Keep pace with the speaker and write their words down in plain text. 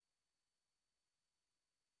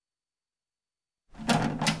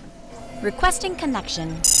Requesting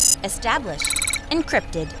connection. Established.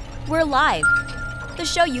 Encrypted. We're live. The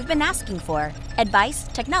show you've been asking for. Advice,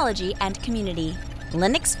 technology, and community.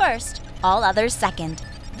 Linux first, all others second.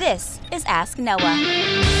 This is Ask Noah.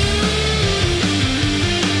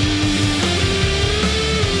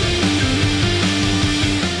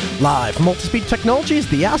 Live from Multispeed Technologies,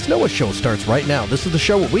 the Ask Noah show starts right now. This is the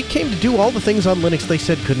show where we came to do all the things on Linux they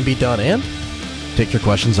said couldn't be done and take your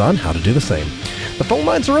questions on how to do the same. The phone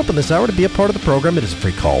lines are open this hour. To be a part of the program, it is a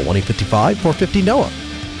free call, 1-855-450-NOAH.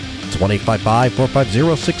 It's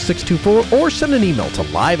 1-855-450-6624, or send an email to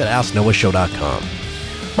live@asknoahshow.com.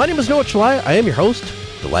 My name is Noah Chalaya. I am your host.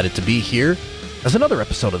 Delighted to be here as another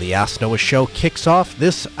episode of the Ask Noah show kicks off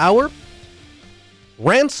this hour.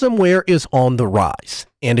 Ransomware is on the rise,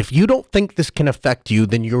 and if you don't think this can affect you,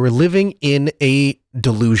 then you're living in a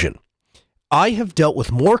delusion. I have dealt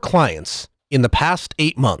with more clients in the past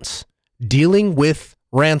 8 months dealing with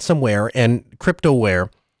ransomware and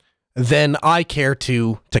cryptoware than I care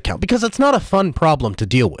to count, because it's not a fun problem to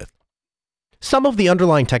deal with. Some of the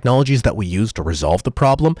underlying technologies that we use to resolve the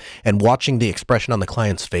problem, and watching the expression on the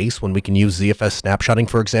client's face when we can use ZFS snapshotting,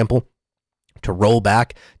 for example, to roll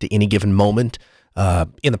back to any given moment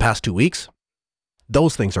in the past 2 weeks,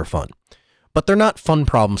 those things are fun. But they're not fun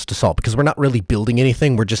problems to solve because we're not really building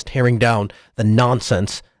anything. We're just tearing down the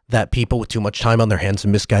nonsense that people with too much time on their hands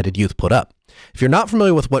and misguided youth put up. If you're not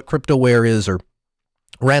familiar with what cryptoware is or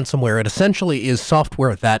ransomware, it essentially is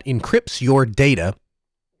software that encrypts your data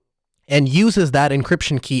and uses that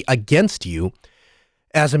encryption key against you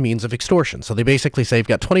as a means of extortion. So they basically say, you've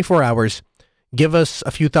got 24 hours, give us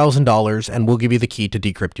a few $1,000s, and we'll give you the key to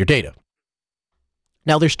decrypt your data.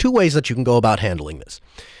 Now, there's two ways that you can go about handling this.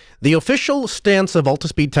 The official stance of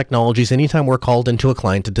Multispeed Technologies, anytime we're called into a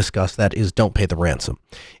client to discuss that, is don't pay the ransom.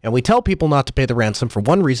 And we tell people not to pay the ransom for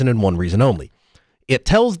one reason and one reason only. It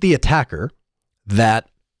tells the attacker that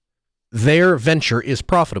their venture is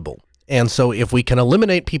profitable. And so if we can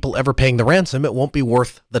eliminate people ever paying the ransom, it won't be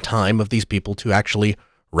worth the time of these people to actually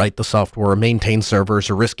write the software or maintain servers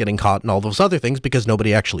or risk getting caught and all those other things because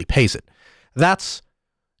nobody actually pays it. That's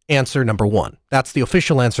answer number one. That's the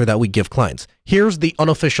official answer that we give clients. Here's the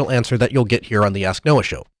unofficial answer that you'll get here on the Ask Noah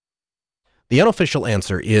show. The unofficial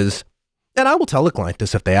answer is, and I will tell the client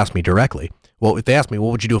this if they ask me directly. Well, if they ask me,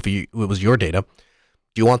 what would you do if it was your data?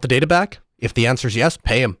 Do you want the data back? If the answer is yes,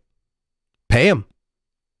 pay him. Pay him.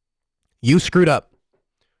 You screwed up.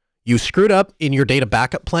 You screwed up in your data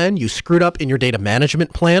backup plan. You screwed up in your data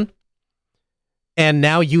management plan. And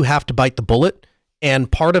now you have to bite the bullet.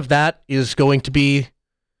 And part of that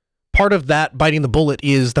biting the bullet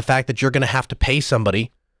is the fact that you're going to have to pay somebody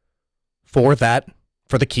for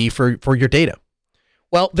the key for your data.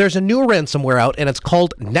 Well, there's a new ransomware out, and it's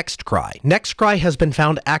called NextCry. NextCry has been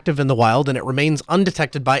found active in the wild, and it remains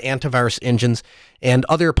undetected by antivirus engines and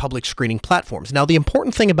other public screening platforms. Now, the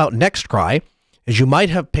important thing about NextCry, as you might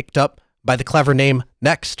have picked up by the clever name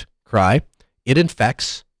NextCry, it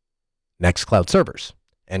infects Nextcloud servers.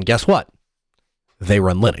 And guess what? They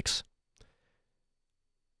run Linux.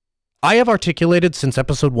 I have articulated since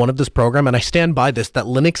episode 1 of this program, and I stand by this, that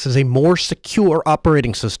Linux is a more secure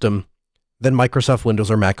operating system than Microsoft Windows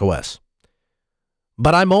or Mac OS.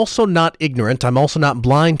 But I'm also not ignorant, I'm also not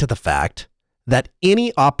blind to the fact that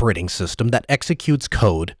any operating system that executes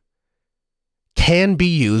code can be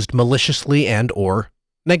used maliciously and or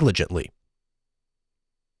negligently.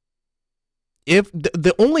 If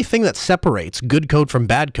the only thing that separates good code from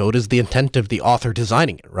bad code is the intent of the author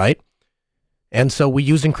designing it, right? And so we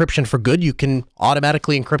use encryption for good. You can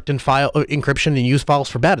automatically encrypt encryption and use files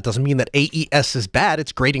for bad. It doesn't mean that AES is bad.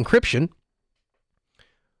 It's great encryption.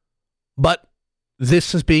 But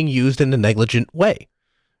this is being used in a negligent way,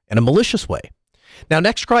 in a malicious way. Now,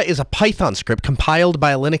 NextCry is a Python script compiled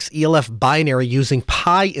by a Linux ELF binary using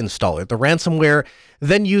PyInstaller. The ransomware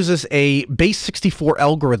then uses a base64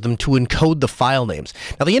 algorithm to encode the file names.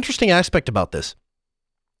 Now, the interesting aspect about this,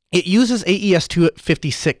 it uses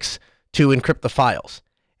AES-256 to encrypt the files.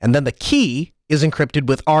 And then the key is encrypted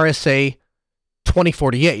with RSA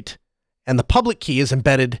 2048, and the public key is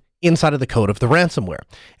embedded inside of the code of the ransomware.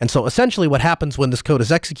 And so essentially what happens when this code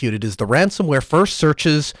is executed is the ransomware first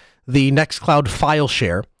searches the Nextcloud file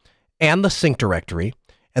share and the sync directory,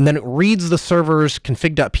 and then it reads the server's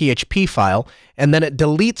config.php file, and then it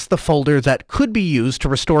deletes the folder that could be used to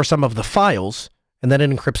restore some of the files, and then it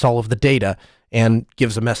encrypts all of the data and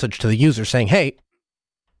gives a message to the user saying, hey,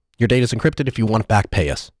 your data is encrypted. If you want it back,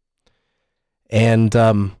 pay us. And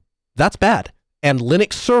that's bad. And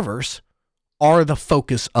Linux servers are the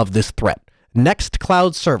focus of this threat.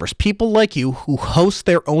 Nextcloud servers, people like you who host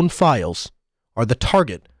their own files, are the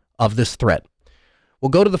target of this threat. We'll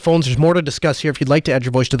go to the phones. There's more to discuss here. If you'd like to add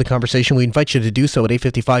your voice to the conversation, we invite you to do so at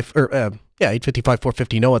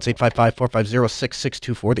 855-450-NOAH. It's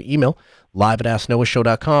 855-450-6624. The email,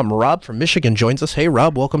 live@asknoahshow.com. Rob from Michigan joins us. Hey,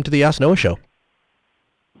 Rob, welcome to the Ask Noah Show.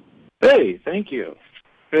 Hey, thank you.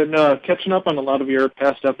 Been catching up on a lot of your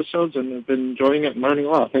past episodes, and have been enjoying it and learning a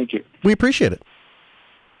lot. Thank you. We appreciate it.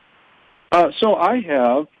 So I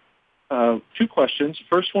have two questions.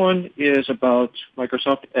 First one is about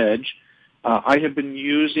Microsoft Edge. I have been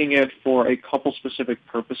using it for a couple specific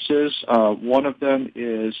purposes. One of them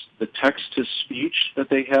is the text-to-speech that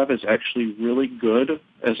they have is actually really good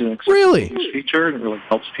as an accessibility feature, and it really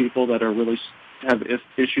helps people that are really have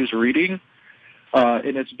issues reading.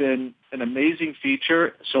 And it's been an amazing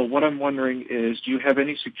feature. So what I'm wondering is, do you have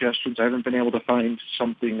any suggestions? I haven't been able to find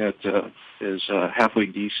something that is halfway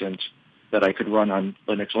decent that I could run on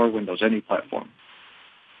Linux or Windows, any platform.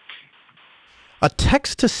 A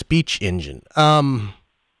text-to-speech engine. The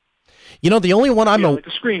only one like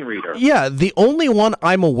a screen reader. Yeah, the only one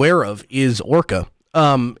I'm aware of is Orca.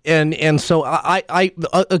 And so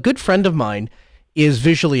a good friend of mine is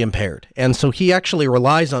visually impaired, and so he actually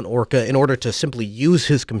relies on Orca in order to simply use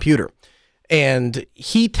his computer. And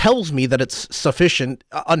he tells me that it's sufficient.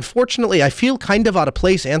 Unfortunately, I feel kind of out of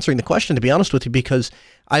place answering the question, to be honest with you, because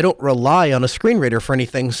I don't rely on a screen reader for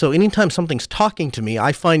anything. So anytime something's talking to me,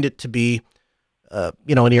 I find it to be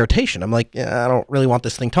an irritation. I'm like, I don't really want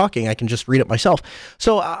this thing talking. I can just read it myself.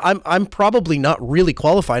 So I'm probably not really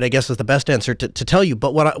qualified, I guess, is the best answer to tell you.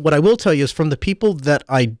 But what I will tell you is, from the people that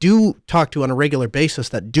I do talk to on a regular basis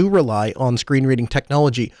that do rely on screen reading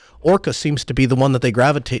technology, Orca seems to be the one that they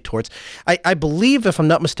gravitate towards. I believe, if I'm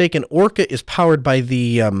not mistaken, Orca is powered by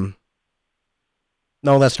the...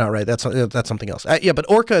 No, that's not right. That's something else.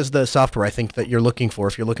 But Orca is the software I think that you're looking for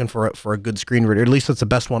if you're looking for a good screen reader. At least it's the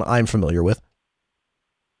best one I'm familiar with.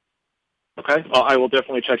 Okay, well, I will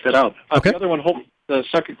definitely check that out. Okay. The other one, the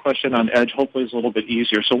second question on Edge, hopefully is a little bit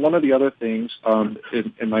easier. So one of the other things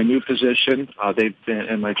in my new position,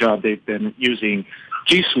 in my job, they've been using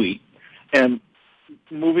G Suite, and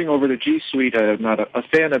moving over to G Suite, I'm not a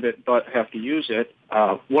fan of it, but have to use it.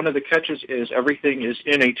 One of the catches is everything is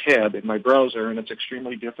in a tab in my browser, and it's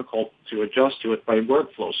extremely difficult to adjust to it by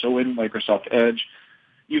workflow. So in Microsoft Edge,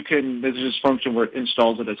 there's this function where it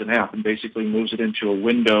installs it as an app and basically moves it into a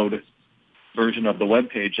windowed version of the web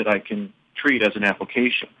page that I can treat as an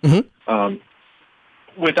application. Mm-hmm.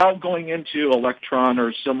 Without going into Electron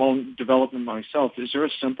or some own development myself, is there a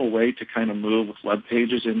simple way to kind of move web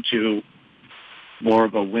pages into more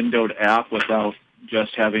of a windowed app without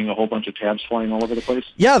just having a whole bunch of tabs flying all over the place?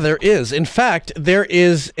 Yeah, there is. In fact, there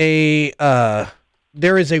is a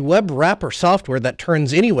web wrapper software that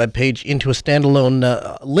turns any web page into a standalone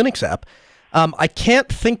Linux app. I can't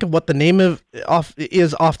think of what the name is off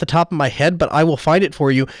the top of my head, but I will find it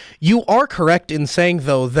for you. You are correct in saying,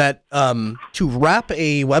 though, that to wrap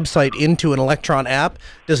a website into an Electron app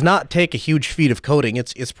does not take a huge feat of coding.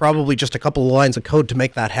 It's probably just a couple of lines of code to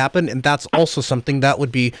make that happen, and that's also something that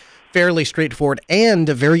would be fairly straightforward and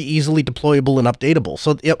very easily deployable and updatable.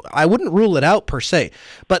 So I wouldn't rule it out per se.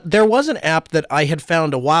 But there was an app that I had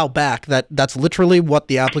found a while back that's literally what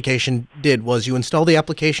the application did. Was you install the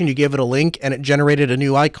application, you gave it a link, and it generated a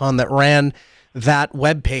new icon that ran that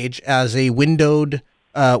web page as a windowed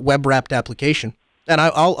web wrapped application. And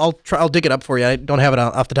I'll dig it up for you. I don't have it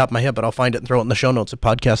off the top of my head, but I'll find it and throw it in the show notes at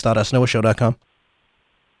podcast.asknoahshow.com.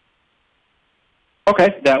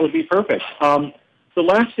 Okay, that would be perfect. The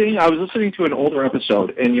last thing, I was listening to an older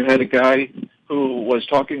episode, and you had a guy who was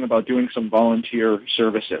talking about doing some volunteer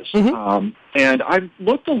services. Mm-hmm. And I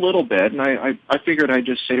looked a little bit, and I figured I'd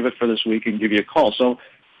just save it for this week and give you a call. So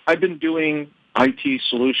I've been doing IT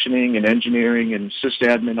solutioning and engineering and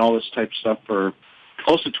sysadmin, all this type of stuff for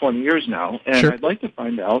close to 20 years now. And Sure. I'd like to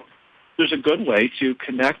find out if there's a good way to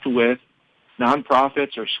connect with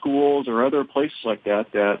nonprofits or schools or other places like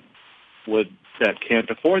that that can't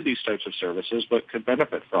afford these types of services but could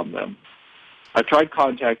benefit from them. I've tried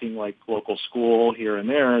contacting like local school here and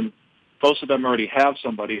there, and most of them already have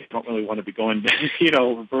somebody. I don't really want to be going,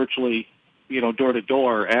 virtually, door to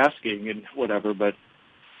door asking and whatever, but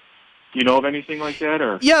you know of anything like that?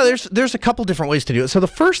 Or Yeah, there's a couple different ways to do it. So the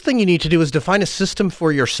first thing you need to do is define a system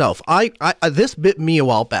for yourself. This bit me a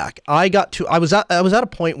while back. I was at a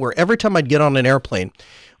point where every time I'd get on an airplane,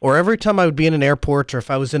 or every time I would be in an airport, or if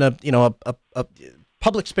I was in a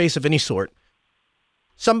public space of any sort,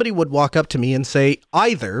 somebody would walk up to me and say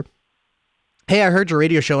either, "Hey, I heard your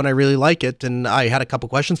radio show and I really like it, and I had a couple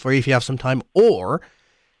questions for you if you have some time," or,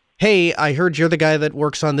 "Hey, I heard you're the guy that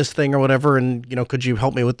works on this thing or whatever, and could you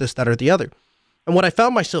help me with this, that, or the other?" And what I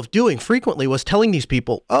found myself doing frequently was telling these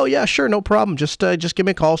people, "Oh yeah, sure, no problem. Just give me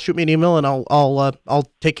a call, shoot me an email, and I'll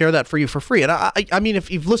take care of that for you for free." And I mean, if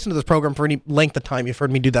you've listened to this program for any length of time, you've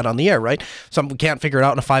heard me do that on the air, right? Some we can't figure it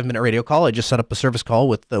out in a 5-minute radio call. I just set up a service call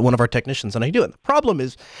with one of our technicians, and I do it. The problem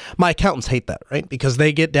is, my accountants hate that, right? Because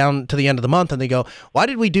they get down to the end of the month and they go, "Why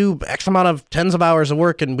did we do X amount of tens of hours of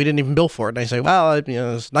work and we didn't even bill for it?" And I say, "Well,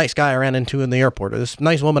 this nice guy I ran into in the airport, or this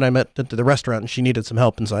nice woman I met at the restaurant, and she needed some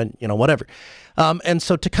help, and so whatever." And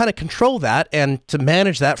so to kind of control that and to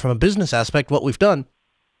manage that from a business aspect, what we've done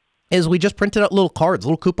is we just printed out little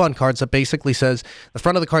coupon cards that basically says, the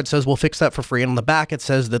front of the card says, "We'll fix that for free." And on the back, it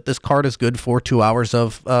says that this card is good for 2 hours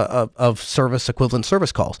of service, equivalent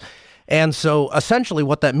service calls. And so essentially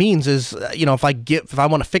what that means is, if I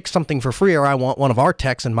want to fix something for free, or I want one of our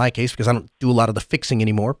techs, in my case, because I don't do a lot of the fixing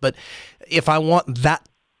anymore, but if I want that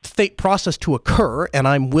process to occur and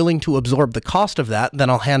I'm willing to absorb the cost of that, then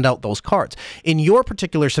I'll hand out those cards. In your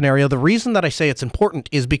particular scenario, the reason that I say it's important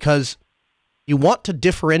is because you want to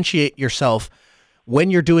differentiate yourself when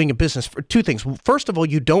you're doing a business for two things. First of all,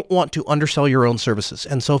 you don't want to undersell your own services.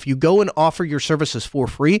 And so if you go and offer your services for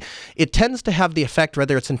free, it tends to have the effect,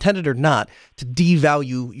 whether it's intended or not, to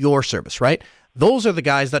devalue your service, right? Those are the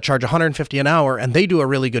guys that charge $150 an hour and they do a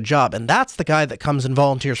really good job. And that's the guy that comes and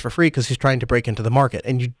volunteers for free because he's trying to break into the market.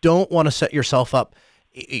 And you don't want to set yourself up.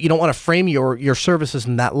 You don't want to frame your services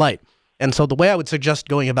in that light. And so the way I would suggest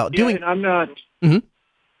going about doing it. I'm not,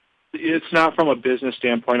 It's not from a business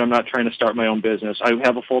standpoint. I'm not trying to start my own business. I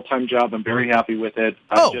have a full-time job. I'm very happy with it.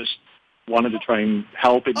 I just wanted to try and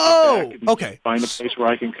help and get back and find a place where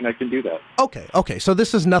I can connect and do that. Okay. So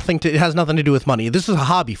this is it has nothing to do with money. This is a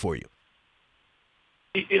hobby for you.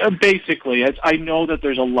 Basically, I know that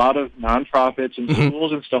there's a lot of nonprofits and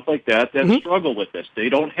schools and stuff like that struggle with this. They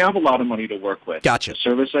don't have a lot of money to work with. Gotcha.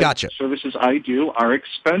 The services I do are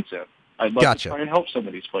expensive. I'd love to try and help some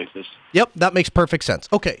of these places. Yep, that makes perfect sense.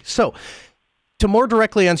 Okay, so to more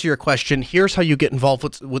directly answer your question, here's how you get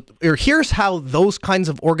involved or here's how those kinds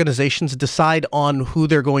of organizations decide on who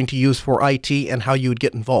they're going to use for IT and how you would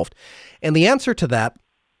get involved. And the answer to that,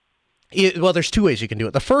 there's two ways you can do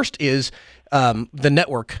it. The first is the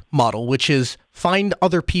network model, which is find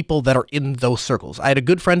other people that are in those circles. I had a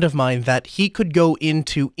good friend of mine that he could go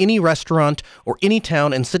into any restaurant or any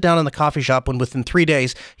town and sit down in the coffee shop, and within 3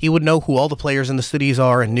 days, he would know who all the players in the cities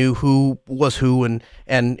are and knew who was who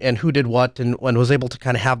and who did what and was able to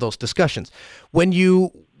kind of have those discussions. When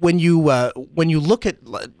you look at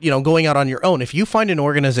going out on your own, if you find an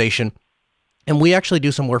organization, and we actually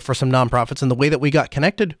do some work for some nonprofits, and the way that we got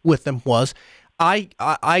connected with them was I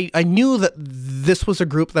knew that this was a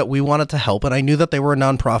group that we wanted to help, and I knew that they were a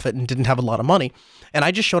nonprofit and didn't have a lot of money. And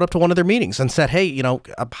I just showed up to one of their meetings and said, "Hey,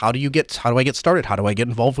 how do I get started? How do I get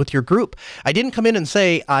involved with your group?" I didn't come in and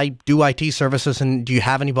say, "I do IT services, and do you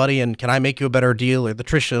have anybody, and can I make you a better deal?" or the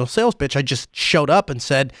traditional sales pitch. I just showed up and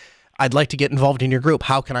said, "I'd like to get involved in your group.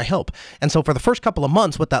 How can I help?" And so for the first couple of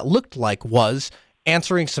months, what that looked like was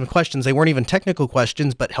answering some questions. They weren't even technical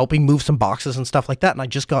questions, but helping move some boxes and stuff like that. And I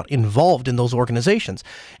just got involved in those organizations.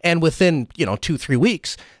 And within, 2-3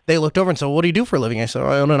 weeks, they looked over and said, "What do you do for a living?" I said,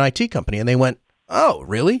 "I own an IT company." And they went, "Oh,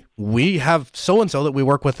 really? We have so-and-so that we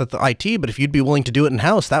work with at the IT, but if you'd be willing to do it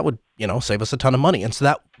in-house, that would, save us a ton of money." And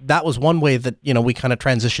so that was one way that, we kind of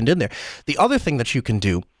transitioned in there. The other thing that you can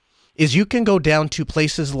do is you can go down to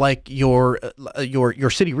places like your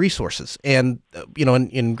city resources. And,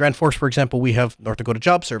 in Grand Forks, for example, we have North Dakota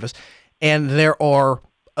Job Service, and there are,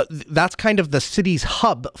 that's kind of the city's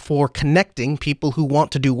hub for connecting people who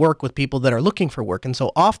want to do work with people that are looking for work. And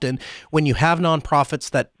so often when you have nonprofits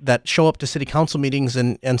that show up to city council meetings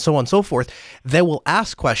and so on and so forth, they will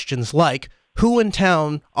ask questions like, who in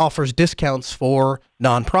town offers discounts for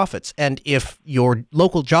nonprofits? And if your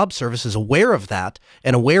local job service is aware of that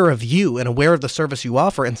and aware of you and aware of the service you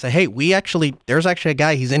offer and say, "Hey, there's actually a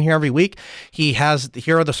guy, he's in here every week. Here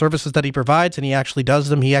are the services that he provides, and he actually does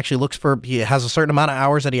them. He actually he has a certain amount of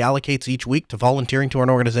hours that he allocates each week to volunteering to an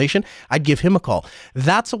organization," I'd give him a call.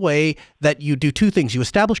 That's a way that you do two things. You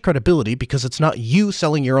establish credibility because it's not you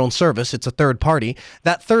selling your own service. It's a third party.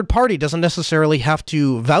 That third party doesn't necessarily have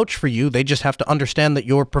to vouch for you. They just have to understand that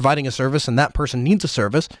you're providing a service and that person needs a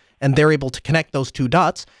service, and they're able to connect those two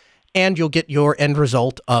dots, and you'll get your end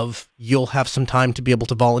result of you'll have some time to be able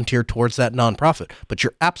to volunteer towards that nonprofit. But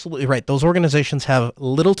you're absolutely right. Those organizations have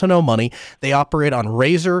little to no money. They operate on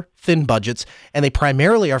razor thin budgets, and they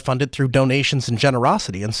primarily are funded through donations and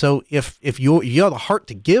generosity. And so if you have the heart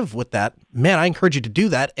to give with that, man, I encourage you to do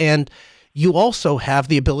that. And you also have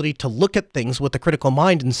the ability to look at things with a critical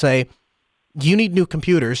mind and say, you need new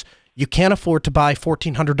computers. you can't afford to buy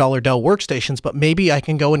 $1,400 Dell workstations, but maybe I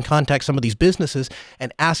can go and contact some of these businesses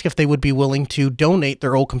and ask if they would be willing to donate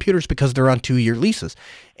their old computers because they're on 2-year leases.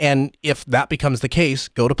 And if that becomes the case,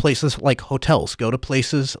 go to places like hotels, go to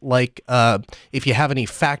places like if you have any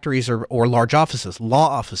factories or large offices, law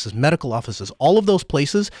offices, medical offices, all of those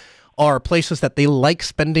places are places that they like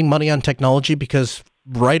spending money on technology because,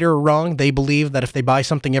 right or wrong, they believe that if they buy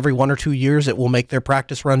something every 1 or 2 years, it will make their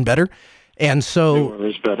practice run better. And so,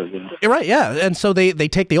 it's better, yeah. Right, yeah. And so they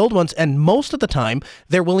take the old ones, and most of the time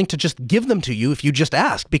they're willing to just give them to you if you just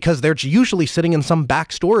ask, because they're usually sitting in some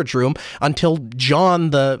back storage room until John,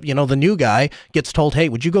 the new guy, gets told, hey,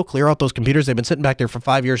 would you go clear out those computers? They've been sitting back there for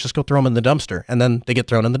 5 years. Just go throw them in the dumpster, and then they get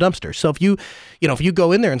thrown in the dumpster. So if you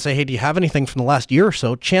go in there and say, hey, do you have anything from the last year or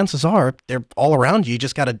so? Chances are they're all around you. You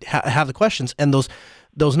just got to have the questions, and those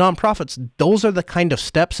nonprofits, those are the kind of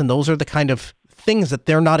steps, and those are the kind of things that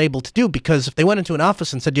they're not able to do, because if they went into an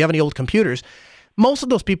office and said, do you have any old computers? Most of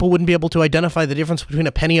those people wouldn't be able to identify the difference between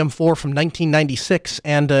a Pentium 4 from 1996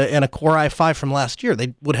 and a Core i5 from last year.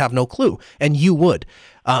 They would have no clue, and you would.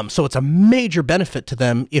 So it's a major benefit to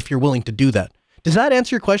them if you're willing to do that. Does that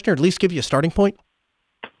answer your question, or at least give you a starting point?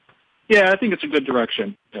 Yeah, I think it's a good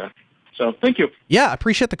direction. Yeah. So thank you. Yeah, I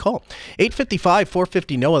appreciate the call.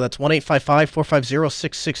 855-450-NOAH. That's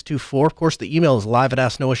 1-855-450-6624. Of course, the email is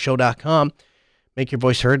live@asknoahshow.com. Make your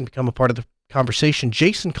voice heard and become a part of the conversation.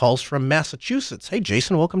 Jason calls from Massachusetts. Hey,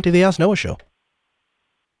 Jason, welcome to the Ask Noah Show.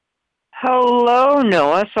 Hello,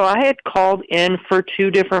 Noah. So I had called in for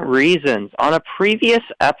 2 different reasons. On a previous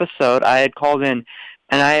episode, I had called in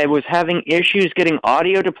and I was having issues getting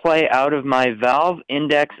audio to play out of my Valve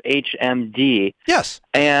Index HMD. Yes.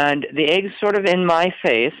 And the egg's sort of in my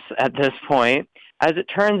face at this point. As it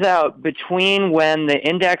turns out, between when the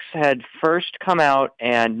Index had first come out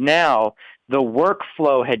and now, the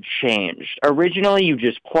workflow had changed. Originally, you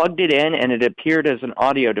just plugged it in and it appeared as an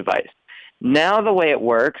audio device. Now the way it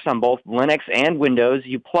works on both Linux and Windows,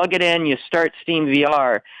 you plug it in, you start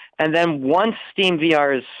SteamVR, and then once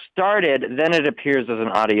SteamVR is started, then it appears as an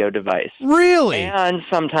audio device. Really? And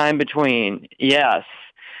sometime between, yes.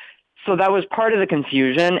 So that was part of the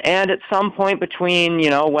confusion, and at some point between,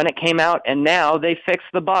 when it came out and now, they fixed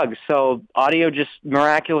the bug. So audio just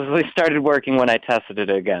miraculously started working when I tested it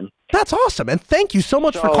again. That's awesome, and thank you so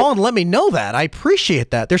much for calling and let me know that. I appreciate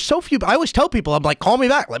that. There's so few. I always tell people, I'm like, call me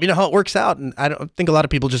back. Let me know how it works out, and I don't think a lot of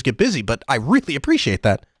people just get busy, but I really appreciate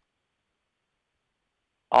that.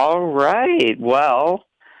 All right. Well,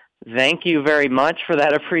 thank you very much for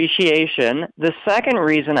that appreciation. The second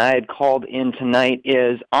reason I had called in tonight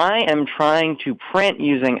is I am trying to print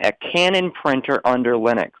using a Canon printer under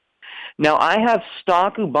Linux. Now, I have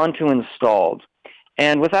stock Ubuntu installed,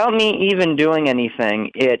 and without me even doing anything,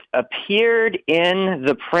 it appeared in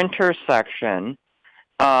the printer section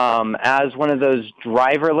as one of those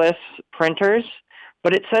driverless printers,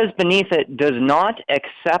 but it says beneath it, does not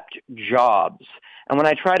accept jobs. And when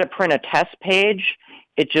I try to print a test page,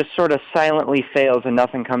 it just sort of silently fails and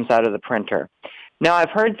nothing comes out of the printer. Now,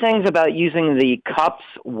 I've heard things about using the CUPS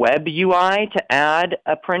web UI to add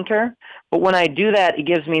a printer, but when I do that, it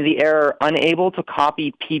gives me the error unable to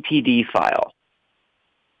copy PPD file.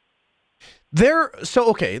 There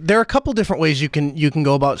are a couple different ways you can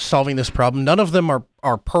go about solving this problem. None of them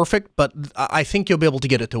are perfect, but I think you'll be able to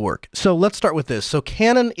get it to work. So let's start with this. So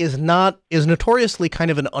Canon is notoriously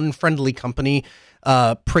kind of an unfriendly company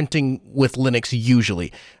printing with Linux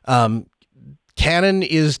usually. Canon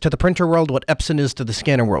is to the printer world what Epson is to the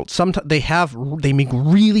scanner world. Sometimes they make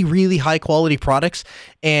really, really high quality products,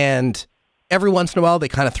 and every once in a while they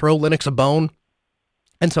kind of throw Linux a bone.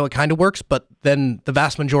 And so it kind of works, but then the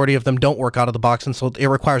vast majority of them don't work out of the box, and so it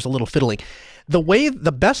requires a little fiddling.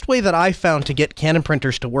 The best way that I found to get Canon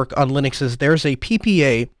printers to work on Linux is there's a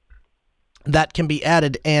PPA that can be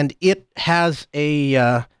added, and it has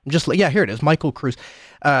a here it is, Michael Cruz.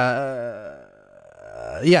 Here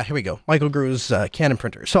we go, Michael Cruz Canon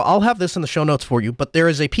printer. So I'll have this in the show notes for you, but there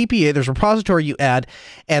is a PPA, there's a repository you add,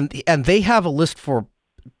 and they have a list for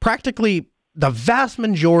practically the vast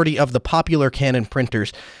majority of the popular Canon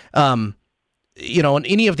printers, in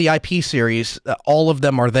any of the IP series, all of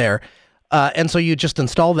them are there. And so you just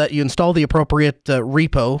install that. You install the appropriate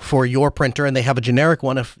repo for your printer, and they have a generic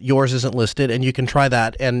one if yours isn't listed, and you can try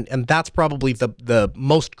that. And that's probably the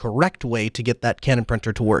most correct way to get that Canon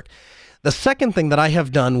printer to work. The second thing that I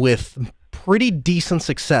have done with pretty decent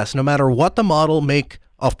success, no matter what the model make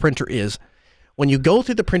of printer is, when you go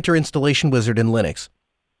through the printer installation wizard in Linux,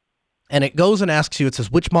 and it goes and asks you, it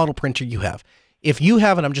says which model printer you have. If you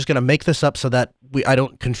have, and I'm just going to make this up so that I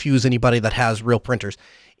don't confuse anybody that has real printers.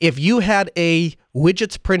 If you had a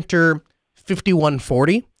Widgets printer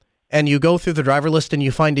 5140 and you go through the driver list and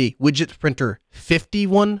you find a widget printer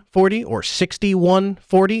 5140 or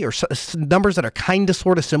 6140 or numbers that are kind of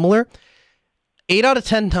sort of similar, 8 out of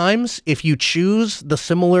 10 times, if you choose the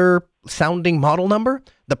similar sounding model number,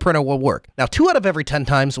 the printer will work. Now, 2 out of every 10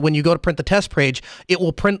 times, when you go to print the test page, it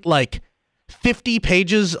will print like 50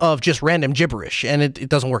 pages of just random gibberish, and it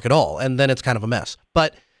doesn't work at all, and then it's kind of a mess.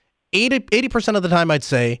 But 80% of the time, I'd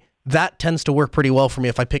say, that tends to work pretty well for me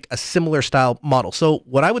if I pick a similar style model. So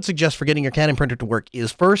what I would suggest for getting your Canon printer to work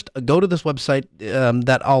is first, go to this website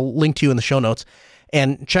that I'll link to you in the show notes,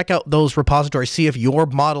 and check out those repositories, see if your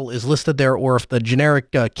model is listed there or if the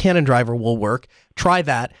generic Canon driver will work. Try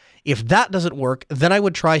that. If that doesn't work, then I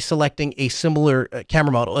would try selecting a similar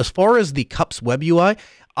camera model. As far as the Cups web UI,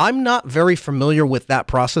 I'm not very familiar with that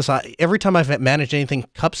process. Every time I've managed anything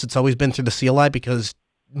Cups, it's always been through the CLI because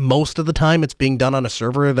most of the time it's being done on a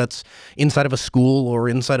server that's inside of a school or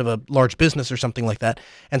inside of a large business or something like that.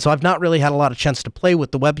 And so I've not really had a lot of chance to play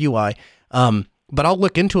with the web UI. But I'll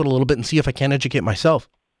look into it a little bit and see if I can educate myself.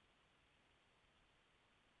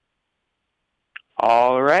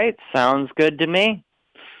 All right. Sounds good to me.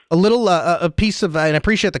 A little a piece of, and I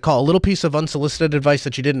appreciate the call, a little piece of unsolicited advice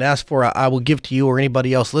that you didn't ask for, I will give to you or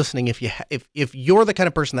anybody else listening. If you're the kind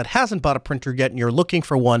of person that hasn't bought a printer yet and you're looking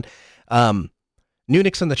for one,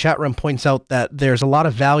 Nunix in the chat room points out that there's a lot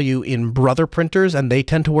of value in Brother printers, and they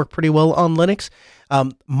tend to work pretty well on Linux.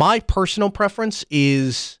 My personal preference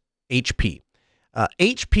is HP.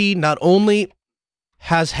 HP not only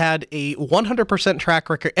has had a 100% track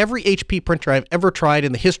record. Every HP printer I've ever tried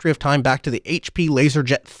in the history of time, back to the HP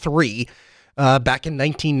LaserJet 3, back in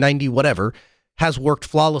 1990, whatever, has worked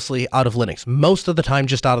flawlessly out of Linux. Most of the time,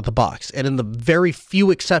 just out of the box. And in the very few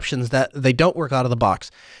exceptions that they don't work out of the box,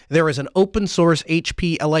 there is an open source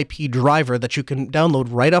HP LIP driver that you can download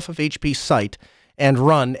right off of HP's site and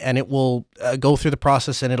run, and it will go through the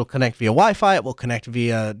process, and it'll connect via Wi-Fi, it will connect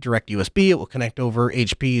via direct USB, it will connect over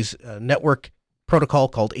HP's network protocol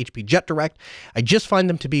called HP JetDirect. I just find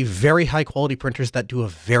them to be very high quality printers that do a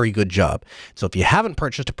very good job. So if you haven't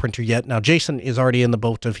purchased a printer yet, now Jason is already in the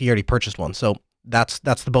boat of he already purchased one, so that's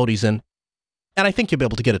the boat he's in, and I think you'll be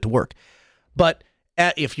able to get it to work. But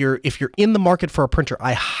if you're in the market for a printer,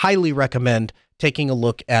 I highly recommend taking a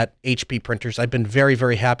look at HP printers. I've been very,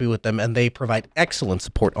 very happy with them, and they provide excellent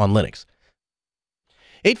support on Linux.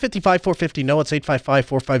 855-450-NO, it's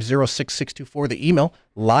 855-450-6624, the email,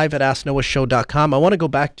 live@asknoahshow.com. I want to go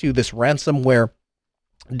back to this ransomware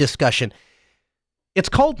discussion. It's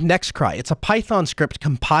called Nextcry. It's a Python script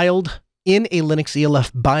compiled in a Linux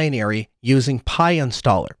ELF binary using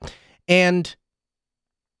PyInstaller. And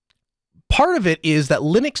part of it is that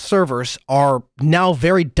Linux servers are now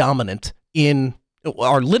very dominant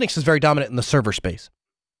Linux is very dominant in the server space.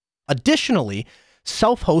 Additionally,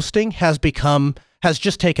 self-hosting has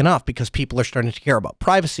just taken off because people are starting to care about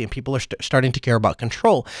privacy and people are starting to care about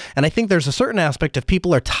control. And I think there's a certain aspect of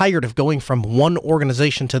people are tired of going from one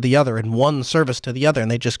organization to the other and one service to the other, and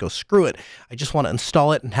they just go, screw it, I just want to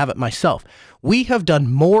install it and have it myself. We have done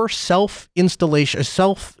more self-hosted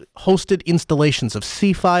installations of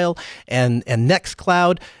Cfile and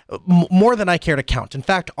Nextcloud, more than I care to count. In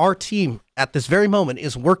fact, our team at this very moment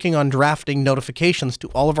is working on drafting notifications to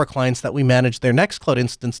all of our clients that we manage their Nextcloud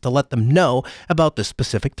instance to let them know about this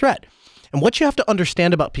specific threat. And what you have to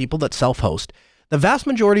understand about people that self-host, the vast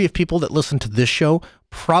majority of people that listen to this show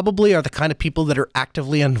probably are the kind of people that are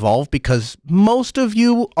actively involved, because most of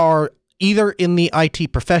you are either in the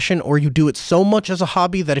IT profession or you do it so much as a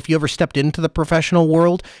hobby that if you ever stepped into the professional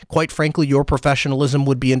world, quite frankly, your professionalism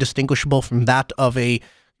would be indistinguishable from that of a,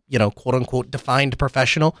 quote unquote, defined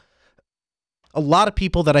professional. A lot of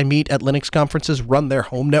people that I meet at Linux conferences run their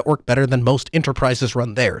home network better than most enterprises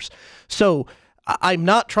run theirs. So I'm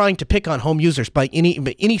not trying to pick on home users by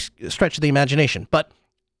any stretch of the imagination, but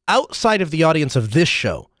outside of the audience of this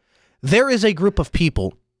show, there is a group of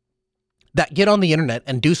people that get on the internet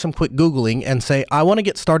and do some quick Googling and say, I want to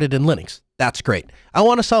get started in Linux. That's great. I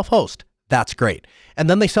want to self-host. That's great. And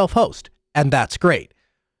then they self-host, and that's great.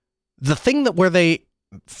 The thing where they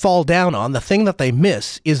fall down on, the thing that they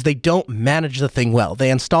miss, is they don't manage the thing well. They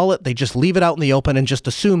install it, they just leave it out in the open and just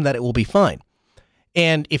assume that it will be fine.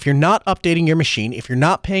 And if you're not updating your machine, if you're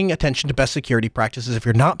not paying attention to best security practices, if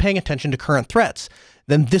you're not paying attention to current threats,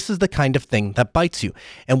 then this is the kind of thing that bites you.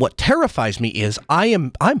 And what terrifies me is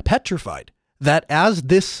I'm petrified that as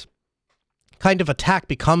this kind of attack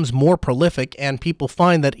becomes more prolific and people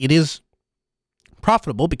find that it is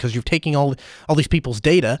profitable because you're taking all these people's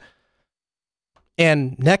data,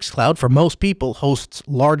 and Nextcloud, for most people, hosts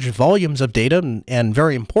large volumes of data and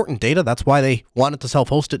very important data. That's why they wanted to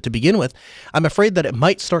self-host it to begin with. I'm afraid that it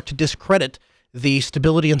might start to discredit the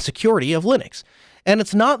stability and security of Linux. And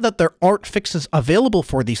it's not that there aren't fixes available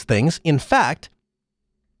for these things. In fact,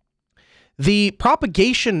 the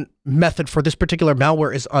propagation method for this particular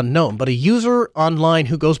malware is unknown, but a user online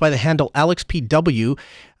who goes by the handle AlexPW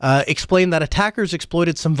explained that attackers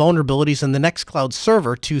exploited some vulnerabilities in the Nextcloud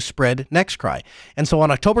server to spread Nextcry. And so on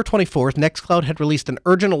October 24th, Nextcloud had released an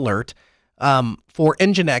urgent alert for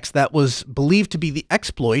Nginx that was believed to be the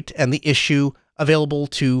exploit and the issue available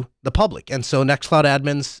to the public. And so Nextcloud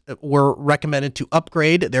admins were recommended to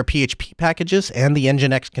upgrade their PHP packages and the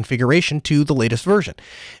Nginx configuration to the latest version.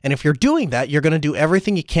 And if you're doing that, you're going to do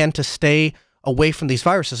everything you can to stay away from these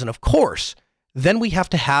viruses. And of course, then we have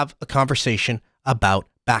to have a conversation about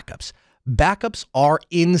backups. Backups are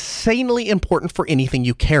insanely important for anything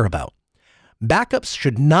you care about. Backups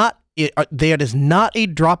should not that is not a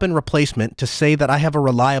drop-in replacement to say that I have a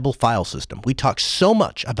reliable file system. We talk so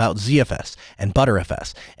much about ZFS and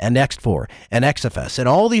ButterFS and X4 and XFS and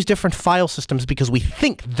all these different file systems because we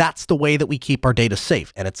think that's the way that we keep our data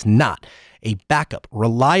safe, and it's not. A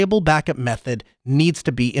reliable backup method needs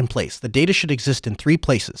to be in place. The data should exist in three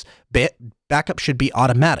places. Backup should be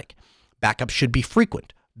automatic. Backup should be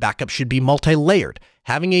frequent. Backup should be multi-layered.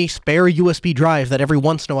 Having a spare USB drive that every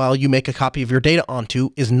once in a while you make a copy of your data onto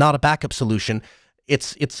is not a backup solution.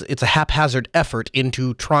 It's a haphazard effort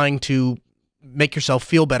into trying to make yourself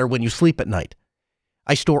feel better when you sleep at night.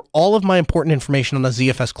 I store all of my important information on a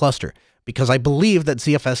ZFS cluster because I believe that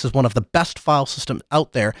ZFS is one of the best file systems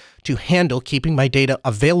out there to handle keeping my data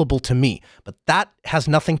available to me. But that has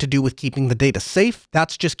nothing to do with keeping the data safe.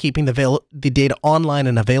 That's just keeping the data online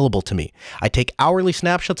and available to me. I take hourly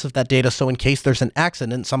snapshots of that data, so in case there's an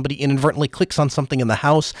accident, somebody inadvertently clicks on something in the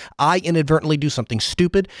house, I inadvertently do something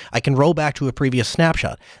stupid, I can roll back to a previous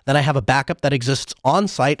snapshot. Then I have a backup that exists on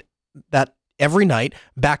site that every night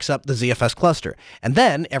backs up the ZFS cluster. And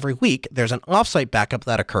then every week, there's an offsite backup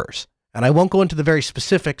that occurs. And I won't go into the very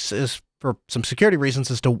specifics for some security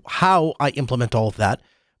reasons as to how I implement all of that,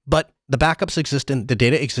 but the backups exist and the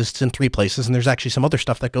data exists in three places, and there's actually some other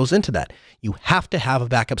stuff that goes into that. You have to have a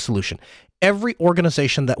backup solution. Every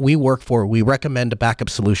organization that we work for, we recommend a backup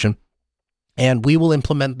solution, and we will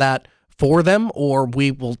implement that for them, or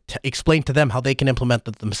we will explain to them how they can implement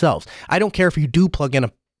it themselves. I don't care if you do plug in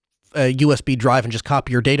a USB drive and just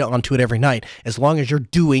copy your data onto it every night. As long as you're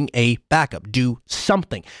doing a backup, do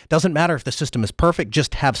something. Doesn't matter if the system is perfect,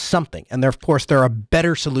 just have something. And of course, there are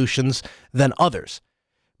better solutions than others.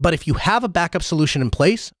 But if you have a backup solution in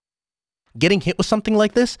place, getting hit with something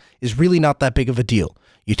like this is really not that big of a deal.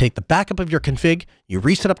 You take the backup of your config, you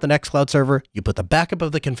reset up the Nextcloud server, you put the backup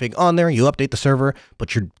of the config on there, you update the server,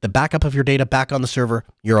 put the backup of your data back on the server,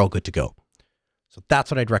 you're all good to go. So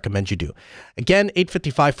that's what I'd recommend you do. Again,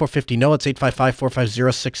 855-450-NOAH. It's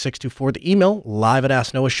 855-450-6624. The email,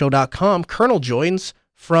 live@asknoahshow.com. Colonel joins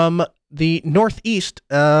from the Northeast.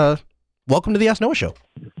 Welcome to the Ask Noah Show.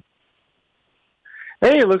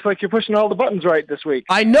 Hey, it looks like you're pushing all the buttons right this week.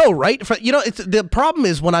 I know, right? The problem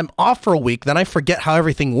is when I'm off for a week, then I forget how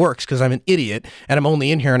everything works because I'm an idiot and I'm only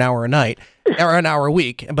in here an hour a night or an hour a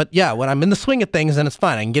week. But yeah, when I'm in the swing of things, then it's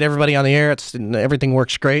fine. I can get everybody on the air. Everything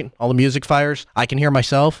works great. All the music fires. I can hear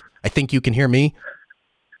myself. I think you can hear me.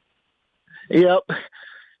 Yep.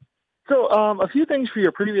 So a few things for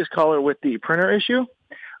your previous caller with the printer issue.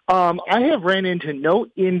 I have ran into no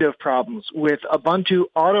end of problems with Ubuntu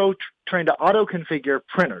trying to auto-configure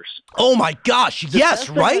printers. Oh my gosh, yes,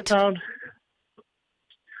 right? And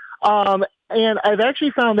I've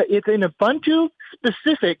actually found that it's an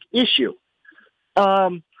Ubuntu-specific issue.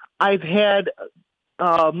 I've had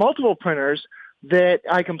multiple printers that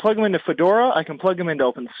I can plug them into Fedora, I can plug them into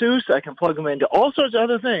OpenSUSE, I can plug them into all sorts of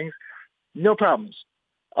other things, no problems.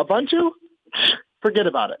 Ubuntu, forget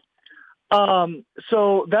about it.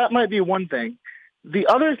 So that might be one thing. The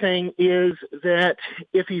other thing is that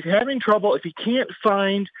if he's having trouble, if he can't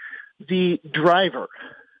find the driver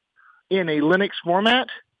in a Linux format,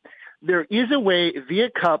 there is a way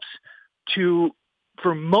via CUPS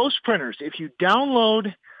for most printers, if you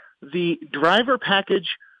download the driver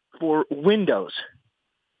package for Windows,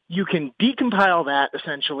 you can decompile that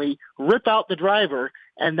essentially, rip out the driver,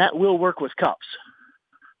 and that will work with CUPS.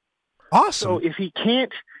 Awesome. So if he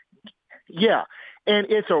can't, yeah, and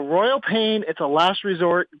it's a royal pain. It's a last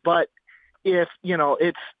resort, but it's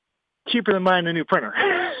cheaper than buying a new printer.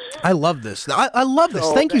 I love this. I love this.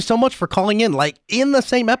 Thank you so much for calling in. Like in the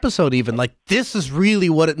same episode, even like this is really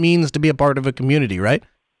what it means to be a part of a community, right?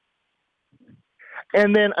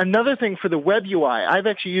 And then another thing for the web UI, I've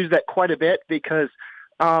actually used that quite a bit because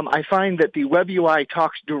I find that the web UI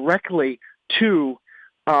talks directly to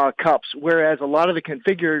CUPS, whereas a lot of the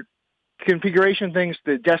configured configuration things,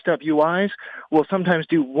 the desktop UIs will sometimes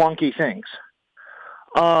do wonky things.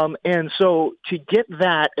 And so to get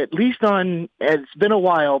that, at least on, it's been a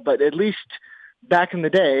while, but at least back in the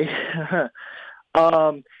day,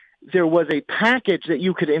 there was a package that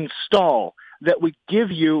you could install that would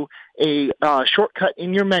give you a shortcut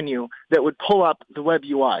in your menu that would pull up the web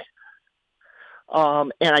UI.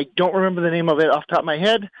 And I don't remember the name of it off the top of my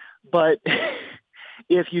head, but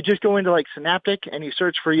if you just go into like Synaptic and you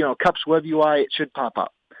search for, Cups web UI, it should pop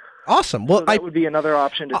up. Awesome. Well, so that would be another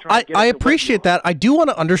option to try. I appreciate that. I do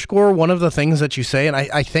want to underscore one of the things that you say, and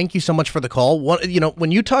I thank you so much for the call.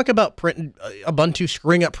 When you talk about Ubuntu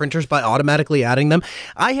screwing up printers by automatically adding them,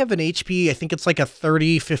 I have an HP, I think it's like a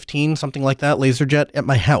 3015, something like that, LaserJet at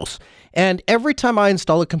my house. And every time I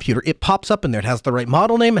install a computer, it pops up in there. It has the right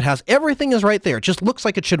model name. It has everything is right there. It just looks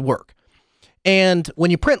like it should work. And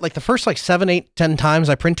when you print, like the first 7, 8, 10 times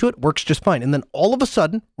I print to it, works just fine. And then all of a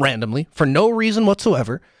sudden, randomly, for no reason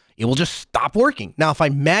whatsoever, it will just stop working. Now, if I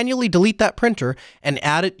manually delete that printer and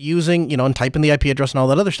add it using, and type in the IP address and all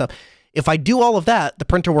that other stuff, if I do all of that, the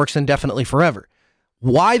printer works indefinitely forever.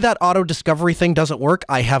 Why that auto discovery thing doesn't work,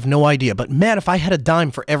 I have no idea. But man, if I had a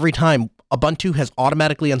dime for every time Ubuntu has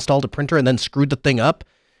automatically installed a printer and then screwed the thing up,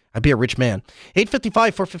 I'd be a rich man.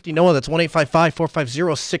 855-450-NOAH, that's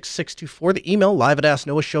 1-855-450-6624. The email,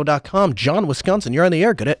 live@asknoahshow.com. John, Wisconsin, you're on the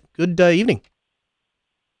air. Good evening.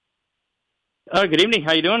 Good evening.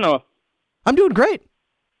 How you doing, Noah? I'm doing great.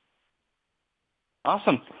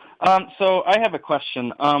 Awesome. So I have a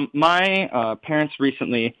question. My parents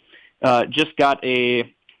recently just got a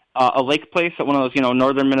lake place at one of those,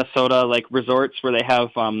 northern Minnesota resorts where they have,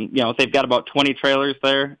 they've got about 20 trailers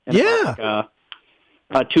there. Yeah.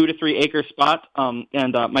 A 2 to 3 acre spot.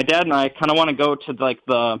 And my dad and I kind of want to go to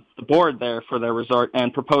the board there for their resort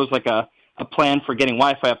and propose a plan for getting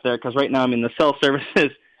Wi-Fi up there, because right now, the cell service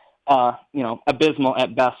is abysmal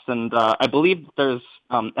at best, and I believe there's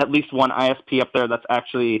at least one ISP up there that's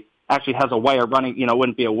actually has a wire running,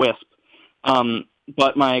 wouldn't be a WISP.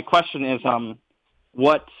 But my question is,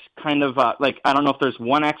 what kind of, I don't know if there's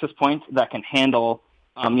one access point that can handle,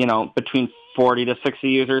 between 40 to 60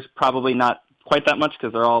 users, probably not quite that much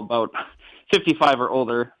because they're all about 55 or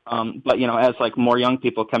older. But, as more young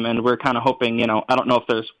people come in, we're kind of hoping, I don't know if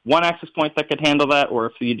there's one access point that could handle that, or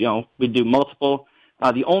if, we do multiple.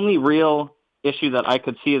 The only real issue that I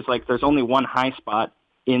could see is there's only one high spot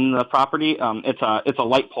in the property. It's a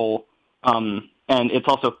light pole, and it's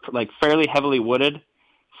also fairly heavily wooded.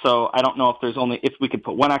 So I don't know if we could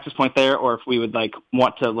put one access point there, or if we would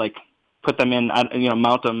want to put them in,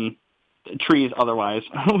 mount them trees. Otherwise,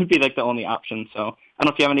 would be the only option. So I don't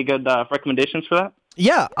know if you have any good recommendations for that.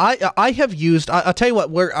 Yeah, I have used. I'll tell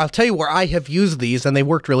you where I have used these, and they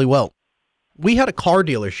worked really well. We had a car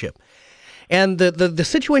dealership. And the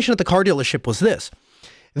situation at the car dealership was this.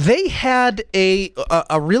 They had a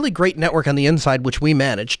really great network on the inside, which we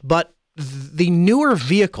managed, but the newer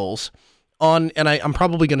vehicles and I'm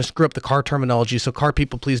probably going to screw up the car terminology, so car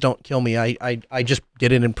people, please don't kill me. I just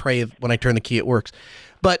get in and pray when I turn the key it works.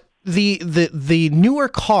 But the newer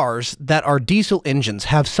cars that are diesel engines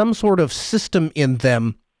have some sort of system in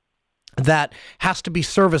them that has to be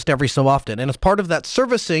serviced every so often. And as part of that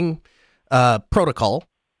servicing protocol,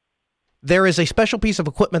 there is a special piece of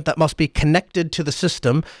equipment that must be connected to the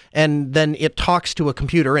system, and then it talks to a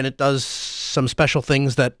computer, and it does some special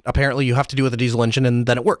things that apparently you have to do with a diesel engine, and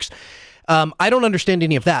then it works. I don't understand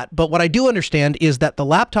any of that, but what I do understand is that the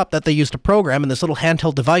laptop that they use to program and this little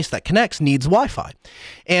handheld device that connects needs Wi-Fi.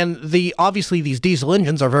 And obviously these diesel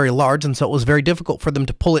engines are very large, and so it was very difficult for them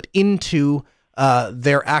to pull it into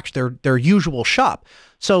their usual shop.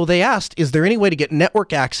 So they asked, is there any way to get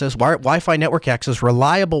network access, Wi-Fi network access,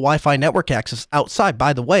 reliable Wi-Fi network access outside?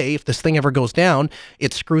 By the way, if this thing ever goes down,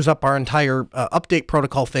 it screws up our entire update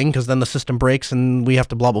protocol thing, because then the system breaks and we have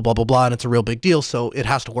to blah, blah, blah, blah, blah, and it's a real big deal, so it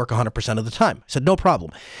has to work 100% of the time. I said, no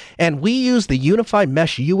problem. And we use the Unified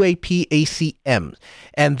Mesh UAP ACM,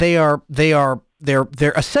 and they're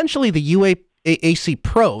essentially the UAP AC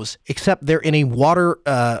Pros, except they're in a waterproof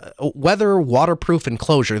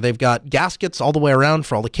enclosure. They've got gaskets all the way around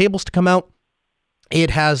for all the cables to come out.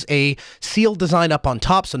 It has a sealed design up on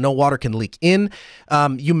top so no water can leak in.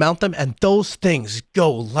 You mount them, and those things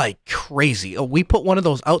go like crazy. We put one of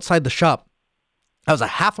those outside the shop. I was a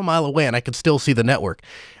half a mile away, and I could still see the network.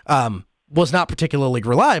 Was not particularly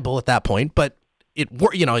reliable at that point, but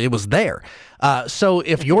it was there. So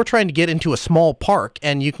if you're trying to get into a small park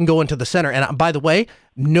and you can go into the center, and by the way,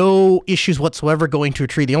 no issues whatsoever going to a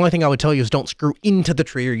tree. The only thing I would tell you is don't screw into the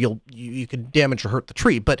tree, or you could damage or hurt the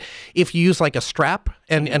tree. But if you use like a strap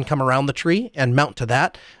and come around the tree and mount to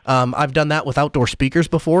that, I've done that with outdoor speakers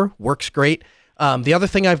before. Works great. The other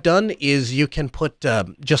thing I've done is you can put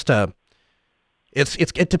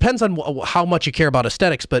it depends on how much you care about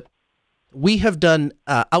aesthetics, but we have done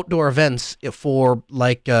outdoor events for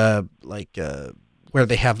like where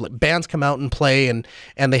they have bands come out and play, and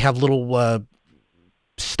they have little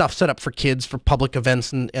stuff set up for kids for public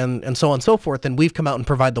events and so on and so forth. And we've come out and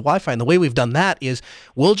provide the Wi-Fi. And the way we've done that is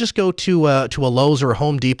we'll just go to a Lowe's or a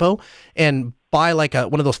Home Depot and buy like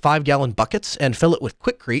one of those 5-gallon buckets and fill it with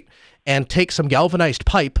Quikrete and take some galvanized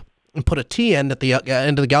pipe and put a T-end at the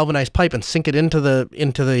end of the galvanized pipe and sink it into the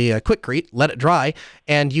Quikrete, let it dry,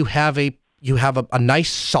 and you have a nice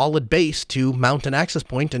solid base to mount an access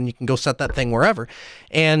point, and you can go set that thing wherever.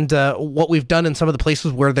 And what we've done in some of the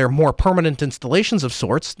places where they're more permanent installations of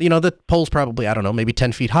sorts, the pole's probably, I don't know, maybe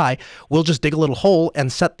 10 feet high, we'll just dig a little hole and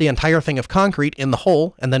set the entire thing of concrete in the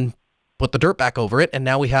hole and then put the dirt back over it, and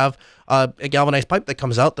now we have a galvanized pipe that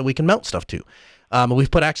comes out that we can mount stuff to.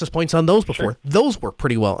 We've put access points on those before. Sure. Those work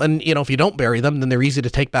pretty well. And if you don't bury them, then they're easy to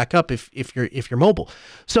take back up if you're mobile.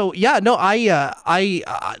 So yeah, no,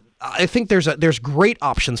 I think there's great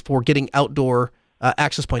options for getting outdoor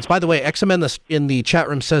access points. By the way, XM in the chat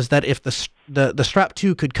room says that if the strap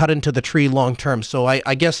 2 could cut into the tree long term. So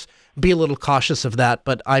I guess be a little cautious of that.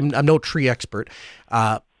 But I'm no tree expert.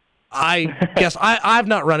 I guess I've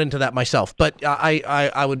not run into that myself. But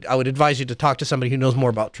I would advise you to talk to somebody who knows more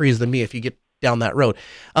about trees than me if you get down that road.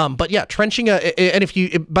 But yeah, trenching,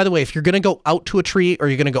 and by the way, if you're going to go out to a tree, or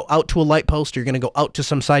you're going to go out to a light post, or you're going to go out to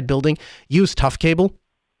some side building, use tough cable.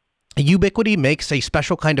 Ubiquiti makes a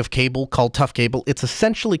special kind of cable called tough cable. It's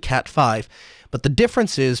essentially Cat 5, but the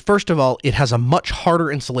difference is, first of all, it has a much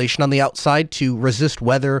harder insulation on the outside to resist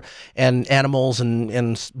weather and animals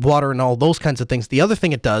and water and all those kinds of things. The other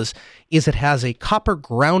thing it does is it has a copper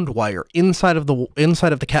ground wire inside of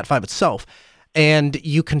the Cat 5 itself. And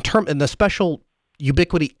you can and the special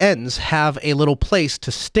Ubiquiti ends have a little place to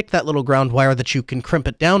stick that little ground wire that you can crimp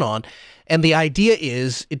it down on. And the idea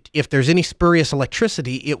is, if there's any spurious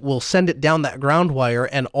electricity, it will send it down that ground wire,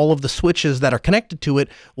 and all of the switches that are connected to it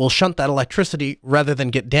will shunt that electricity rather than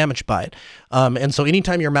get damaged by it. And so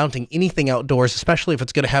anytime you're mounting anything outdoors, especially if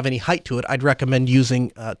it's going to have any height to it, I'd recommend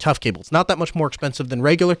using tough cable. It's not that much more expensive than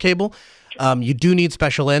regular cable. You do need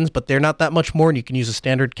special ends, but they're not that much more, and you can use a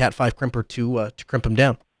standard Cat 5 crimper to crimp them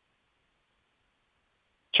down.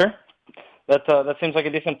 Sure. That seems like a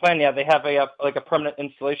decent plan. Yeah, they have a permanent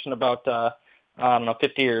installation about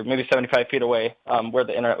 50 or maybe 75 feet away, where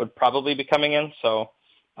the internet would probably be coming in. So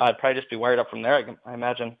it'd probably just be wired up from there, I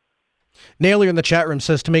imagine. Nailer in the chat room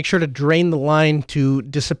says to make sure to drain the line to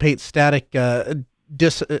dissipate static buildup.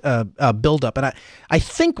 And I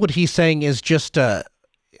think what he's saying is just touch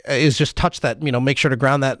that, make sure to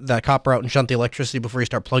ground that copper out and shunt the electricity before you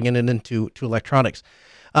start plugging it into electronics.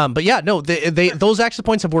 But yeah, no, those access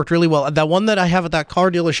points have worked really well. That one that I have at that car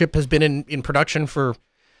dealership has been in production for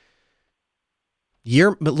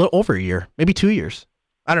over a year, maybe 2 years.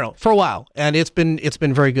 I don't know, for a while, and it's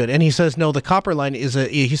been very good. And he says no, the copper line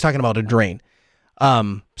he's talking about a drain.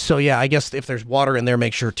 So yeah, I guess if there's water in there,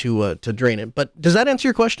 make sure to drain it. But does that answer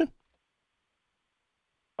your question?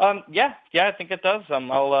 Yeah, I think it does.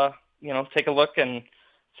 I'll take a look and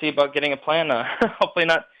see about getting a plan. Hopefully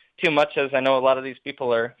not too much, as I know a lot of these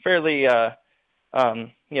people are fairly, they're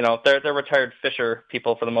retired fisher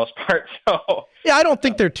people for the most part. So yeah, I don't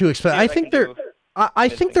think they're too expensive. I think they're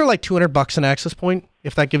like $200 an access point,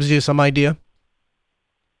 if that gives you some idea.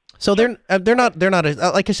 So they're not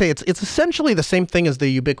like I say, it's essentially the same thing as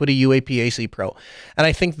the Ubiquiti UAP AC Pro, and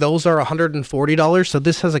I think those are $140. So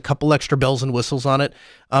this has a couple extra bells and whistles on it.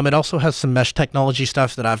 It also has some mesh technology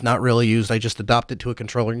stuff that I've not really used. I just adopted to a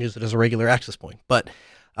controller and used it as a regular access point. But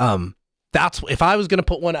that's, if I was going to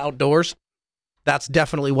put one outdoors, that's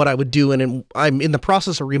definitely what I would do. And I'm in the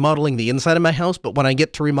process of remodeling the inside of my house, but when I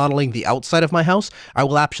get to remodeling the outside of my house, I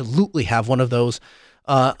will absolutely have one of those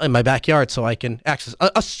in my backyard so I can access,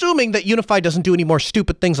 assuming that Unify doesn't do any more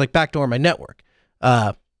stupid things like backdoor my network.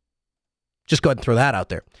 Just go ahead and throw that out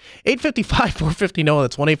there. 855-450-NOAH.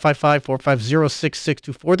 That's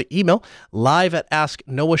 1-855-450-6624. The email,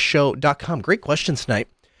 live@asknoahshow.com. Great questions tonight.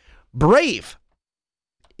 Brave.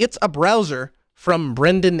 It's a browser from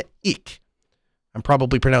Brendan Eek. I'm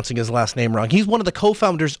probably pronouncing his last name wrong. He's one of the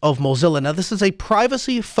co-founders of Mozilla. Now, this is a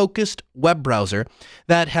privacy-focused web browser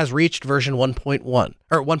that has reached version 1.1,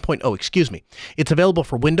 or 1.0, excuse me. It's available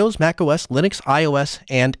for Windows, Mac OS, Linux, iOS,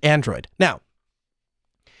 and Android. Now,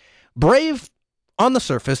 Brave, on the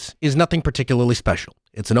surface, is nothing particularly special.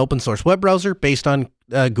 It's an open-source web browser based on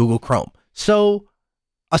Google Chrome. So,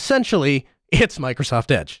 essentially, it's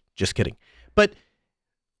Microsoft Edge. Just kidding. But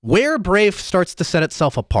where Brave starts to set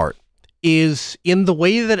itself apart is in the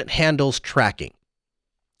way that it handles tracking.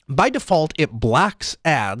 By default, it blocks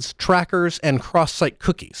ads, trackers, and cross-site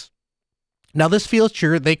cookies. Now, this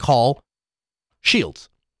feature they call shields.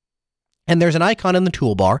 And there's an icon in the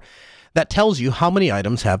toolbar that tells you how many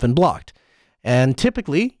items have been blocked. And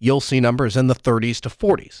typically, you'll see numbers in the 30s to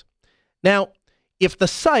 40s. Now, if the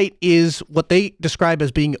site is what they describe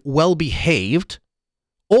as being well-behaved,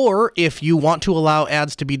 or if you want to allow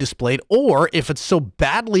ads to be displayed, or if it's so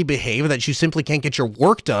badly behaved that you simply can't get your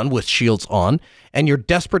work done with shields on, and you're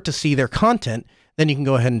desperate to see their content, then you can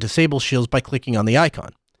go ahead and disable shields by clicking on the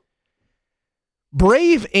icon.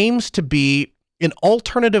 Brave aims to be an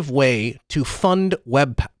alternative way to fund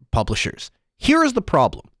web publishers. Here is the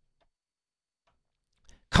problem.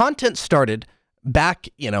 Content started back,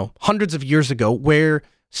 hundreds of years ago, where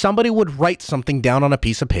somebody would write something down on a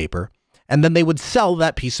piece of paper, and then they would sell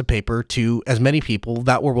that piece of paper to as many people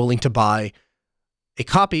that were willing to buy a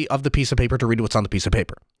copy of the piece of paper to read what's on the piece of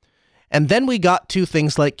paper. And then we got to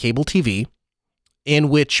things like cable TV, in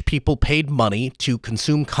which people paid money to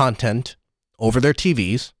consume content over their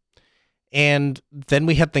TVs. And then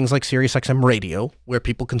we had things like SiriusXM radio, where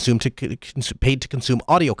people paid to consume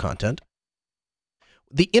audio content.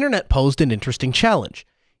 The internet posed an interesting challenge.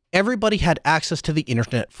 Everybody had access to the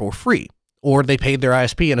internet for free, or they paid their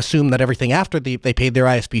ISP and assumed that everything after they paid their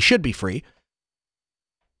ISP should be free.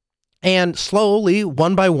 And slowly,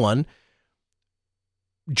 one by one,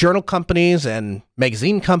 journal companies and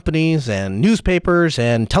magazine companies and newspapers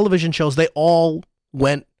and television shows, they all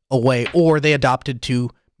went away, or they adopted to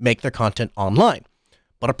make their content online.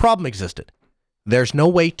 But a problem existed. There's no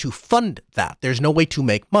way to fund that. There's no way to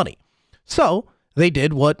make money. So they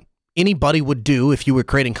did what anybody would do if you were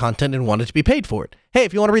creating content and wanted to be paid for it. Hey,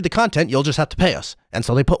 if you want to read the content, you'll just have to pay us. And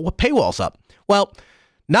so they put paywalls up. Well,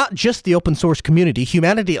 not just the open source community,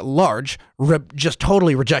 humanity at large just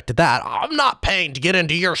totally rejected that. I'm not paying to get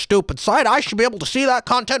into your stupid site. I should be able to see that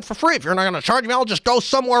content for free. If you're not going to charge me, I'll just go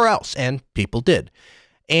somewhere else. And people did.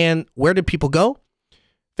 And where did people go?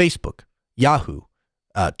 Facebook, Yahoo,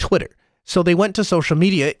 Twitter. So they went to social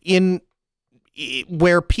media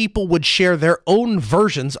where people would share their own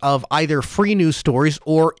versions of either free news stories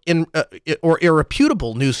or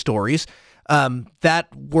irreputable news stories that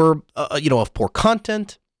were, of poor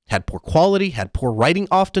content, had poor quality, had poor writing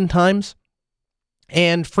oftentimes,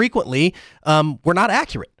 and frequently were not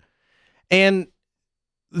accurate. And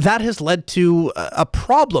that has led to a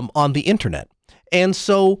problem on the internet. And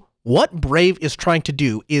so what Brave is trying to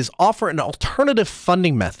do is offer an alternative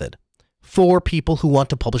funding method for people who want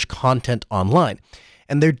to publish content online.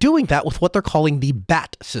 And they're doing that with what they're calling the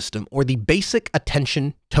BAT system, or the Basic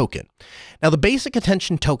Attention Token. Now, the Basic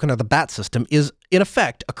Attention Token, or the BAT system, is in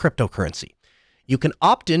effect a cryptocurrency. You can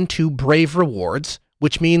opt into Brave Rewards,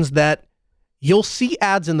 which means that you'll see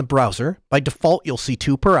ads in the browser. By default, you'll see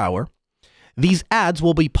 2 per hour. These ads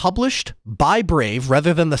will be published by Brave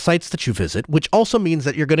rather than the sites that you visit, which also means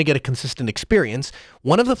that you're going to get a consistent experience.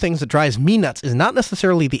 One of the things that drives me nuts is not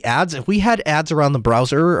necessarily the ads. If we had ads around the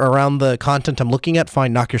browser, around the content I'm looking at,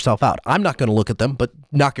 fine, knock yourself out. I'm not going to look at them, but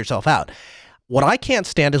knock yourself out. What I can't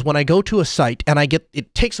stand is when I go to a site and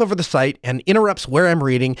it takes over the site and interrupts where I'm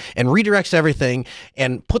reading and redirects everything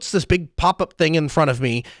and puts this big pop-up thing in front of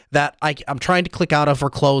me that I'm trying to click out of or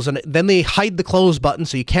close, and then they hide the close button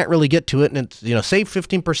so you can't really get to it, and it's, save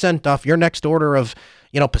 15% off your next order of,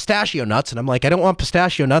 pistachio nuts. And I'm like, I don't want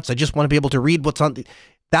pistachio nuts. I just want to be able to read what's on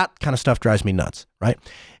that kind of stuff drives me nuts, right?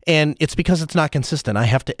 And it's because it's not consistent. I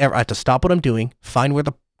have to stop what I'm doing, find where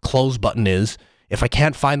the close button is. If I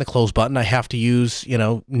can't find the close button, I have to use,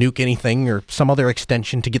 Nuke Anything or some other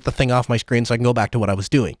extension to get the thing off my screen so I can go back to what I was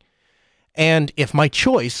doing. And if my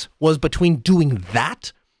choice was between doing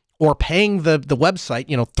that or paying the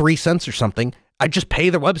website, 3 cents or something, I'd just pay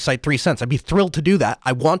the website 3 cents. I'd be thrilled to do that.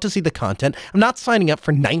 I want to see the content. I'm not signing up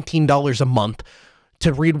for $19 a month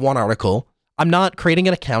to read one article. I'm not creating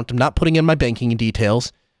an account. I'm not putting in my banking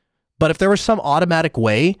details. But if there was some automatic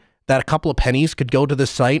way that a couple of pennies could go to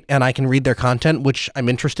this site and I can read their content, which I'm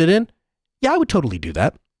interested in, yeah, I would totally do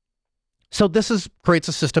that. So this creates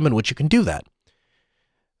a system in which you can do that.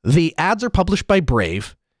 The ads are published by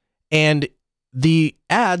Brave, and the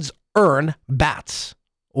ads earn BATs,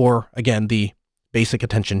 or again, the basic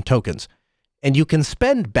attention tokens. And you can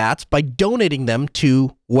spend BATS by donating them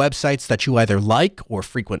to websites that you either like or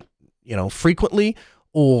frequently,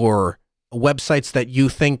 or websites that you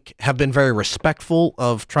think have been very respectful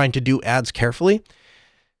of trying to do ads carefully.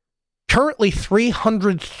 Currently,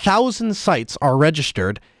 300,000 sites are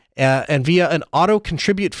registered, and via an auto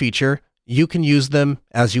contribute feature, you can use them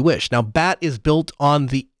as you wish. Now, BAT is built on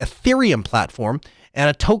the Ethereum platform, and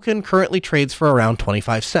a token currently trades for around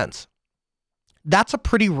 25 cents. That's a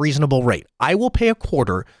pretty reasonable rate. I will pay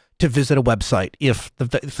 $0.25 to visit a website if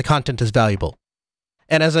the content is valuable.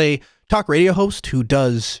 And as a talk radio host who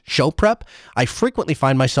does show prep, I frequently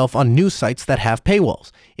find myself on news sites that have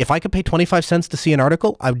paywalls. If I could pay 25 cents to see an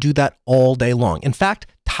article, I would do that all day long. In fact,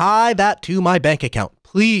 tie that to my bank account.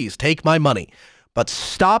 Please take my money, but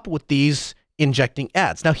stop with these injecting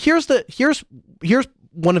ads. Now, here's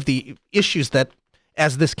one of the issues that,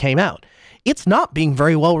 as this came out, it's not being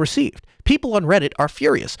very well received. People on Reddit are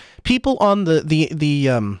furious. People on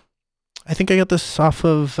the I think I got this off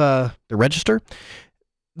of the Register.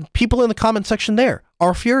 People in the comment section there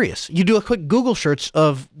are furious. You do a quick Google search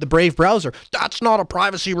of the Brave browser. That's not a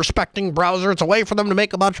privacy respecting browser. It's a way for them to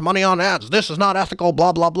make a bunch of money on ads. This is not ethical,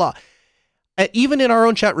 blah, blah, blah. Even in our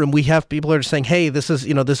own chat room, we have people that are saying, hey, this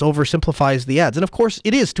oversimplifies the ads. And of course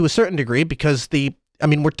it is to a certain degree, because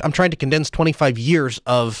I'm trying to condense 25 years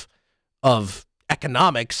of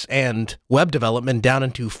economics and web development down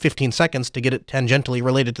into 15 seconds to get it tangentially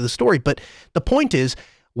related to the story. But the point is,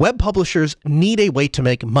 web publishers need a way to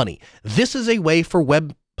make money. This is a way for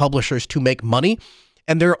web publishers to make money,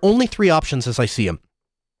 and there are only three options as I see them.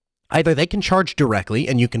 Either they can charge directly,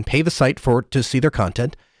 and you can pay the site to see their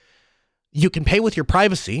content. You can pay with your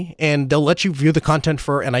privacy, and they'll let you view the content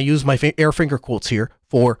for, and I use my air finger quotes here,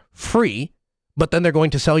 for free, but then they're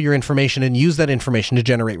going to sell your information and use that information to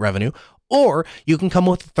generate revenue. Or you can come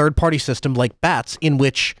with a third-party system like BATS, in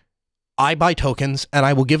which I buy tokens and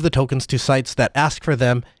I will give the tokens to sites that ask for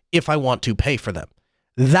them if I want to pay for them.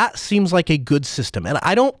 That seems like a good system, and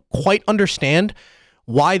I don't quite understand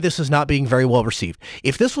why this is not being very well received.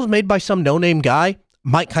 If this was made by some no-name guy,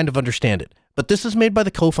 might kind of understand it. But this is made by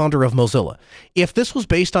the co-founder of Mozilla. If this was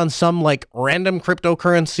based on some like random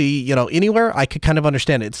cryptocurrency, anywhere, I could kind of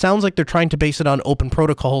understand it. It sounds like they're trying to base it on open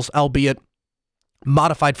protocols, albeit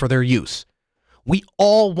modified for their use. We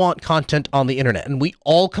all want content on the internet, and we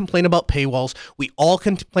all complain about paywalls. We all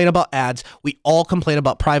complain about ads. We all complain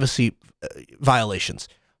about privacy violations.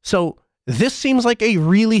 So this seems like a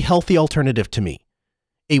really healthy alternative to me.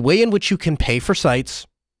 A way in which you can pay for sites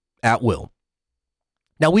at will.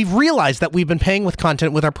 Now, we've realized that we've been paying with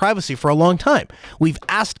content with our privacy for a long time. We've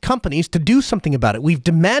asked companies to do something about it. We've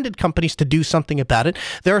demanded companies to do something about it.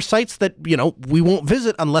 There are sites that, we won't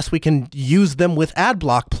visit unless we can use them with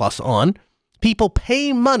AdBlock Plus on. People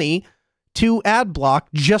pay money to AdBlock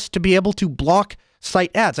just to be able to block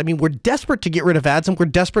site ads. I mean, we're desperate to get rid of ads, and we're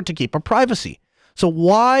desperate to keep our privacy. So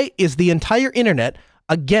why is the entire internet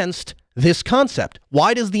against this concept?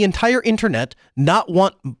 Why does the entire internet not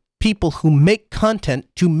want people who make content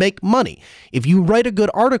to make money? If you write a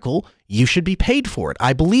good article, you should be paid for it.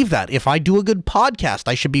 I believe that. If I do a good podcast,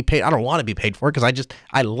 I should be paid. I don't want to be paid for it because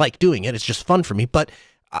I like doing it. It's just fun for me, but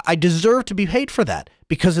I deserve to be paid for that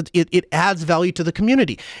because it adds value to the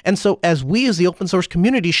community. And so as the open source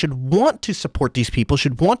community should want to support these people,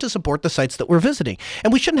 should want to support the sites that we're visiting.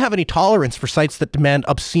 And we shouldn't have any tolerance for sites that demand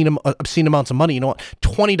obscene amounts of money.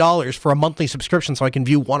 $20 for a monthly subscription so I can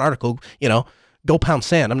view one article, go pound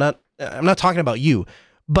sand. I'm not talking about you,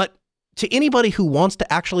 but to anybody who wants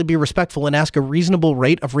to actually be respectful and ask a reasonable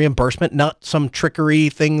rate of reimbursement, not some trickery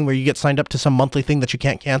thing where you get signed up to some monthly thing that you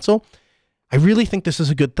can't cancel, I really think this is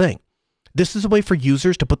a good thing. This is a way for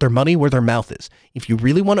users to put their money where their mouth is. If you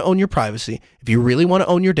really want to own your privacy, if you really want to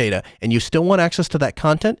own your data, and you still want access to that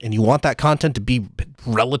content, and you want that content to be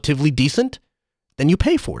relatively decent, then you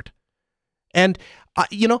pay for it. And,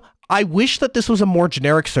 I wish that this was a more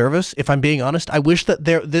generic service, if I'm being honest. I wish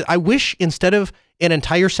I wish instead of an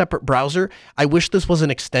entire separate browser, I wish this was an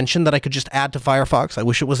extension that I could just add to Firefox. I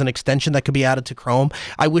wish it was an extension that could be added to Chrome.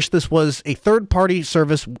 I wish this was a third-party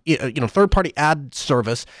service, third-party ad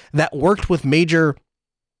service that worked with major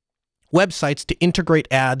websites to integrate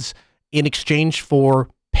ads in exchange for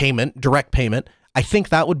payment, direct payment. I think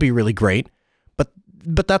that would be really great, but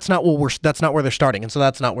that's not where they're starting, and so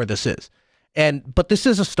that's not where this is. But this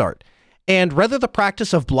is a start. And whether the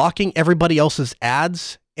practice of blocking everybody else's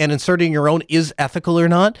ads and inserting your own is ethical or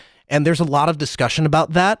not, and there's a lot of discussion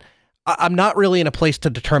about that, I'm not really in a place to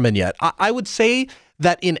determine yet. I would say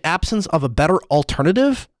that in absence of a better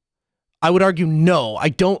alternative, I would argue no. I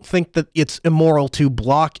don't think that it's immoral to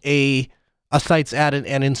block a a site's ad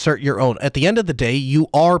and insert your own. At the end of the day, you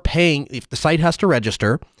are paying, if the site has to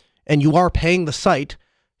register, and you are paying the site,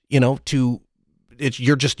 you're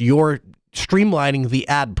streamlining the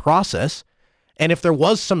ad process. And if there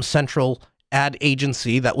was some central ad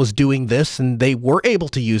agency that was doing this and they were able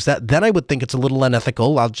to use that, then I would think it's a little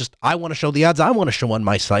unethical. I want to show the ads I want to show on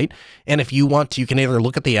my site. And if you want to, you can either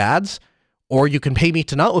look at the ads or you can pay me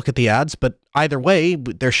to not look at the ads. But either way,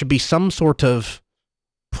 there should be some sort of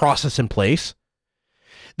process in place.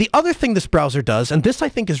 The other thing this browser does, and this I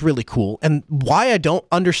think is really cool, and why I don't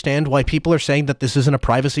understand why people are saying that this isn't a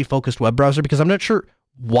privacy-focused web browser, because I'm not sure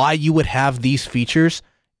why you would have these features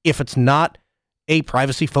if it's not a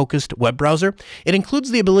privacy-focused web browser. It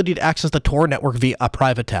includes the ability to access the Tor network via a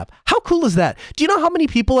private tab. How cool is that? Do you know how many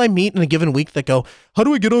people I meet in a given week that go, how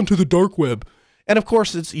do I get onto the dark web? And of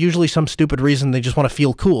course, it's usually some stupid reason they just want to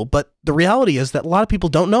feel cool. But the reality is that a lot of people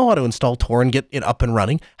don't know how to install Tor and get it up and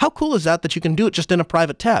running. How cool is that you can do it just in a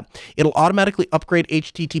private tab? It'll automatically upgrade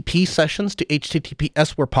HTTP sessions to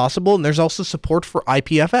HTTPS where possible, and there's also support for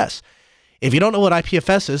IPFS. If you don't know what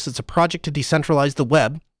IPFS is, it's a project to decentralize the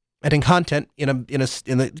web, adding content in a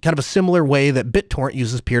kind of a similar way that BitTorrent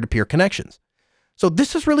uses peer-to-peer connections. So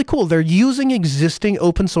this is really cool. They're using existing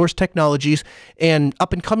open source technologies and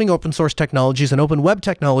up-and-coming open source technologies and open web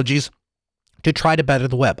technologies to try to better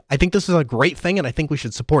the web. I think this is a great thing, and I think we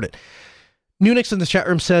should support it. Nunix in the chat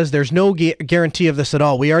room says there's no guarantee of this at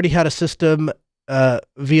all. We already had a system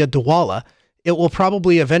via Dwala. It will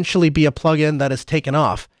probably eventually be a plugin that is taken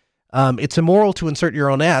off. It's immoral to insert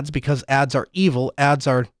your own ads because ads are evil. Ads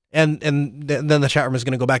are... And then the chat room is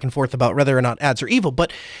going to go back and forth about whether or not ads are evil.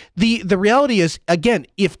 But the reality is, again,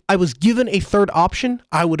 if I was given a third option,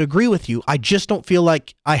 I would agree with you. I just don't feel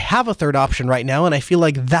like I have a third option right now, and I feel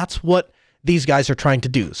like that's what these guys are trying to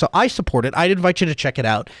do. So I support it. I'd invite you to check it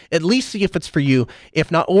out. At least see if it's for you.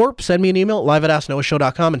 If not, or send me an email,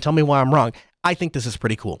 live@asknoahshow.com, and tell me why I'm wrong. I think this is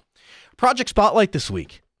pretty cool. Project Spotlight this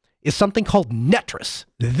week is something called Netris.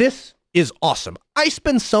 This is awesome. I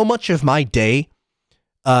spend so much of my day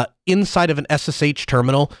inside of an SSH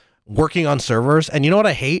terminal working on servers. And you know what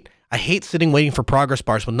I hate? I hate sitting waiting for progress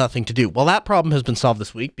bars with nothing to do. Well, that problem has been solved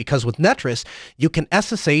this week because with Netris, you can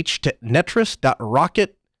SSH to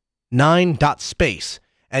netris.rocket9.space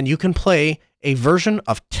and you can play a version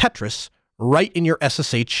of Tetris right in your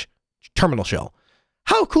SSH terminal shell.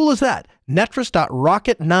 How cool is that?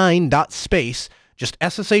 Netris.rocket9.space. Just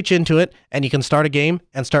SSH into it, and you can start a game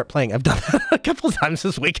and start playing. I've done that a couple of times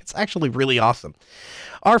this week. It's actually really awesome.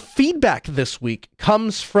 Our feedback this week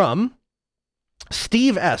comes from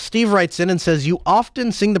Steve S. Steve writes in and says, you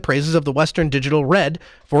often sing the praises of the Western Digital Red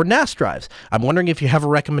for NAS drives. I'm wondering if you have a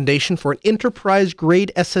recommendation for an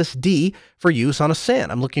enterprise-grade SSD for use on a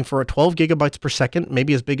SAN. I'm looking for a 12 gigabytes per second,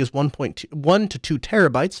 maybe as big as 1 to 2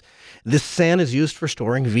 terabytes. This SAN is used for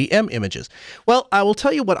storing VM images. Well, I will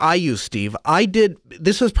tell you what I use, Steve.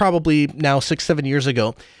 This is probably now 6-7 years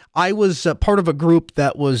ago. I was part of a group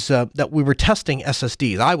that we were testing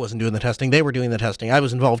SSDs. I wasn't doing the testing. They were doing the testing. I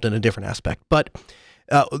was involved in a different aspect. But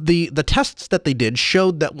the tests that they did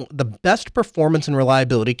showed that the best performance and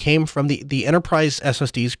reliability came from the enterprise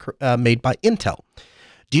SSDs made by Intel.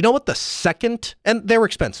 Do you know what the second, and they were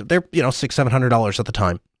expensive. They're, $600-700 at the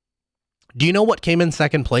time. Do you know what came in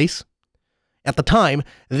second place? At the time,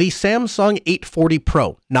 the Samsung 840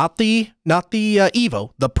 Pro, not the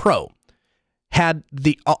Evo, the Pro, had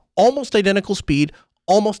the almost identical speed,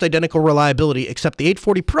 almost identical reliability, except the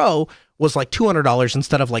 840 Pro was like $200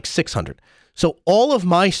 instead of like $600. So all of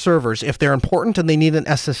my servers, if they're important and they need an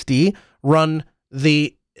SSD, run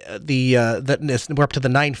we're up to the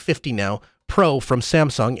 950 now Pro from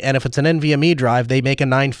Samsung, and if it's an NVMe drive, they make a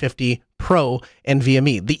 950 Pro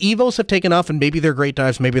NVMe. The Evos have taken off, and maybe they're great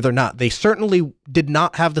drives, maybe they're not. They certainly did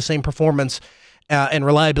not have the same performance and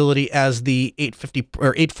reliability as the 850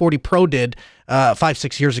 or 840 Pro did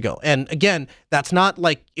 5-6 years ago. And again, that's not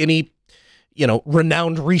like any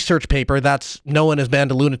renowned research paper. That's Noah and his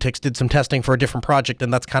band of lunatics did some testing for a different project,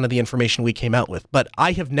 and that's kind of the information we came out with. But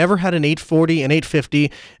I have never had an 840, an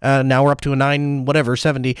 850, now we're up to a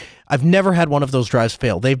 70. I've never had one of those drives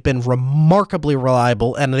fail. They've been remarkably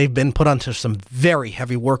reliable, and they've been put onto some very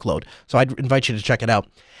heavy workload. So I'd invite you to check it out.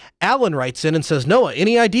 Alan writes in and says, Noah,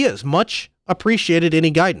 any ideas? Much appreciated, any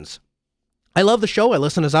guidance. I love the show. I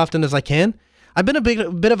listen as often as I can. I've been a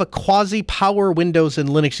bit of a quasi-power Windows and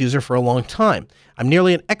Linux user for a long time. I'm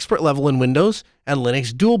nearly an expert level in Windows and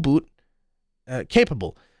Linux dual boot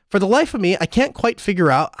capable. For the life of me, I can't quite figure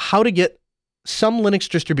out how to get some Linux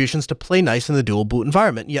distributions to play nice in the dual boot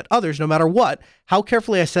environment, yet others, no matter how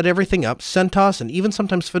carefully I set everything up, CentOS and even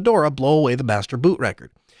sometimes Fedora blow away the master boot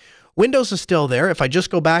record. Windows is still there. If I just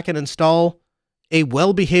go back and install a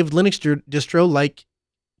well-behaved Linux distro like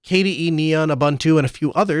KDE, Neon, Ubuntu, and a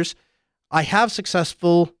few others, I'm less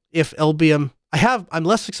successful if LVM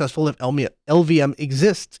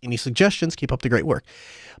exists. Any suggestions? Keep up the great work.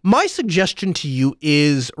 My suggestion to you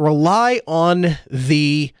is rely on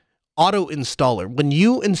the auto installer. When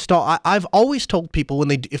you install, I've always told people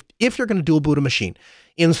if you're going to dual boot a machine,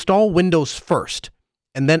 install Windows first.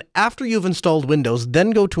 And then after you've installed Windows,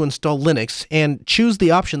 then go to install Linux and choose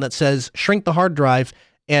the option that says shrink the hard drive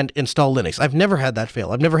and install Linux. I've never had that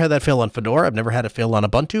fail. I've never had that fail on Fedora. I've never had it fail on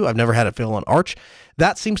Ubuntu. I've never had it fail on Arch.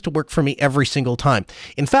 That seems to work for me every single time.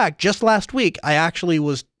 In fact, just last week, I actually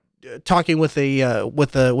was talking with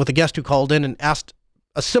a guest who called in and asked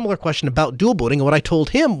a similar question about dual booting. And what I told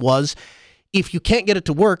him was, if you can't get it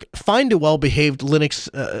to work, find a well-behaved Linux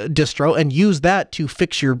distro and use that to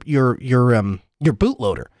fix your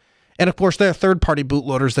bootloader. And of course, there are third-party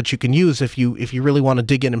bootloaders that you can use if you really want to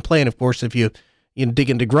dig in and play. And of course, if you dig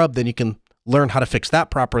into Grub, then you can learn how to fix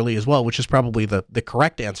that properly as well, which is probably the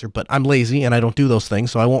correct answer. But I'm lazy and I don't do those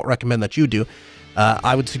things, so I won't recommend that you do.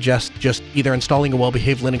 I would suggest just either installing a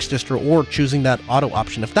well-behaved Linux distro or choosing that auto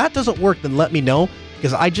option. If that doesn't work, then let me know,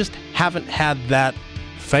 because I just haven't had that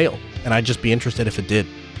fail, and I'd just be interested if it did.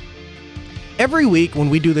 Every week when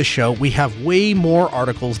we do this show, we have way more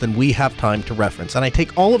articles than we have time to reference. And I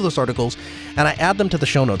take all of those articles and I add them to the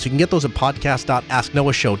show notes. You can get those at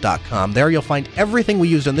podcast.asknoahshow.com. There you'll find everything we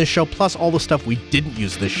used on this show, plus all the stuff we didn't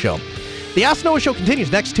use this show. The Ask Noah Show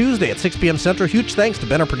continues next Tuesday at 6 p.m. Central. Huge thanks to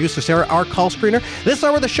Ben, our producer, Sarah, our call screener. This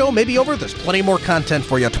hour of the show may be over. There's plenty more content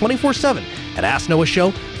for you 24/7 at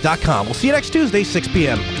AskNoahShow.com. We'll see you next Tuesday, 6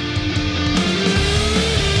 p.m.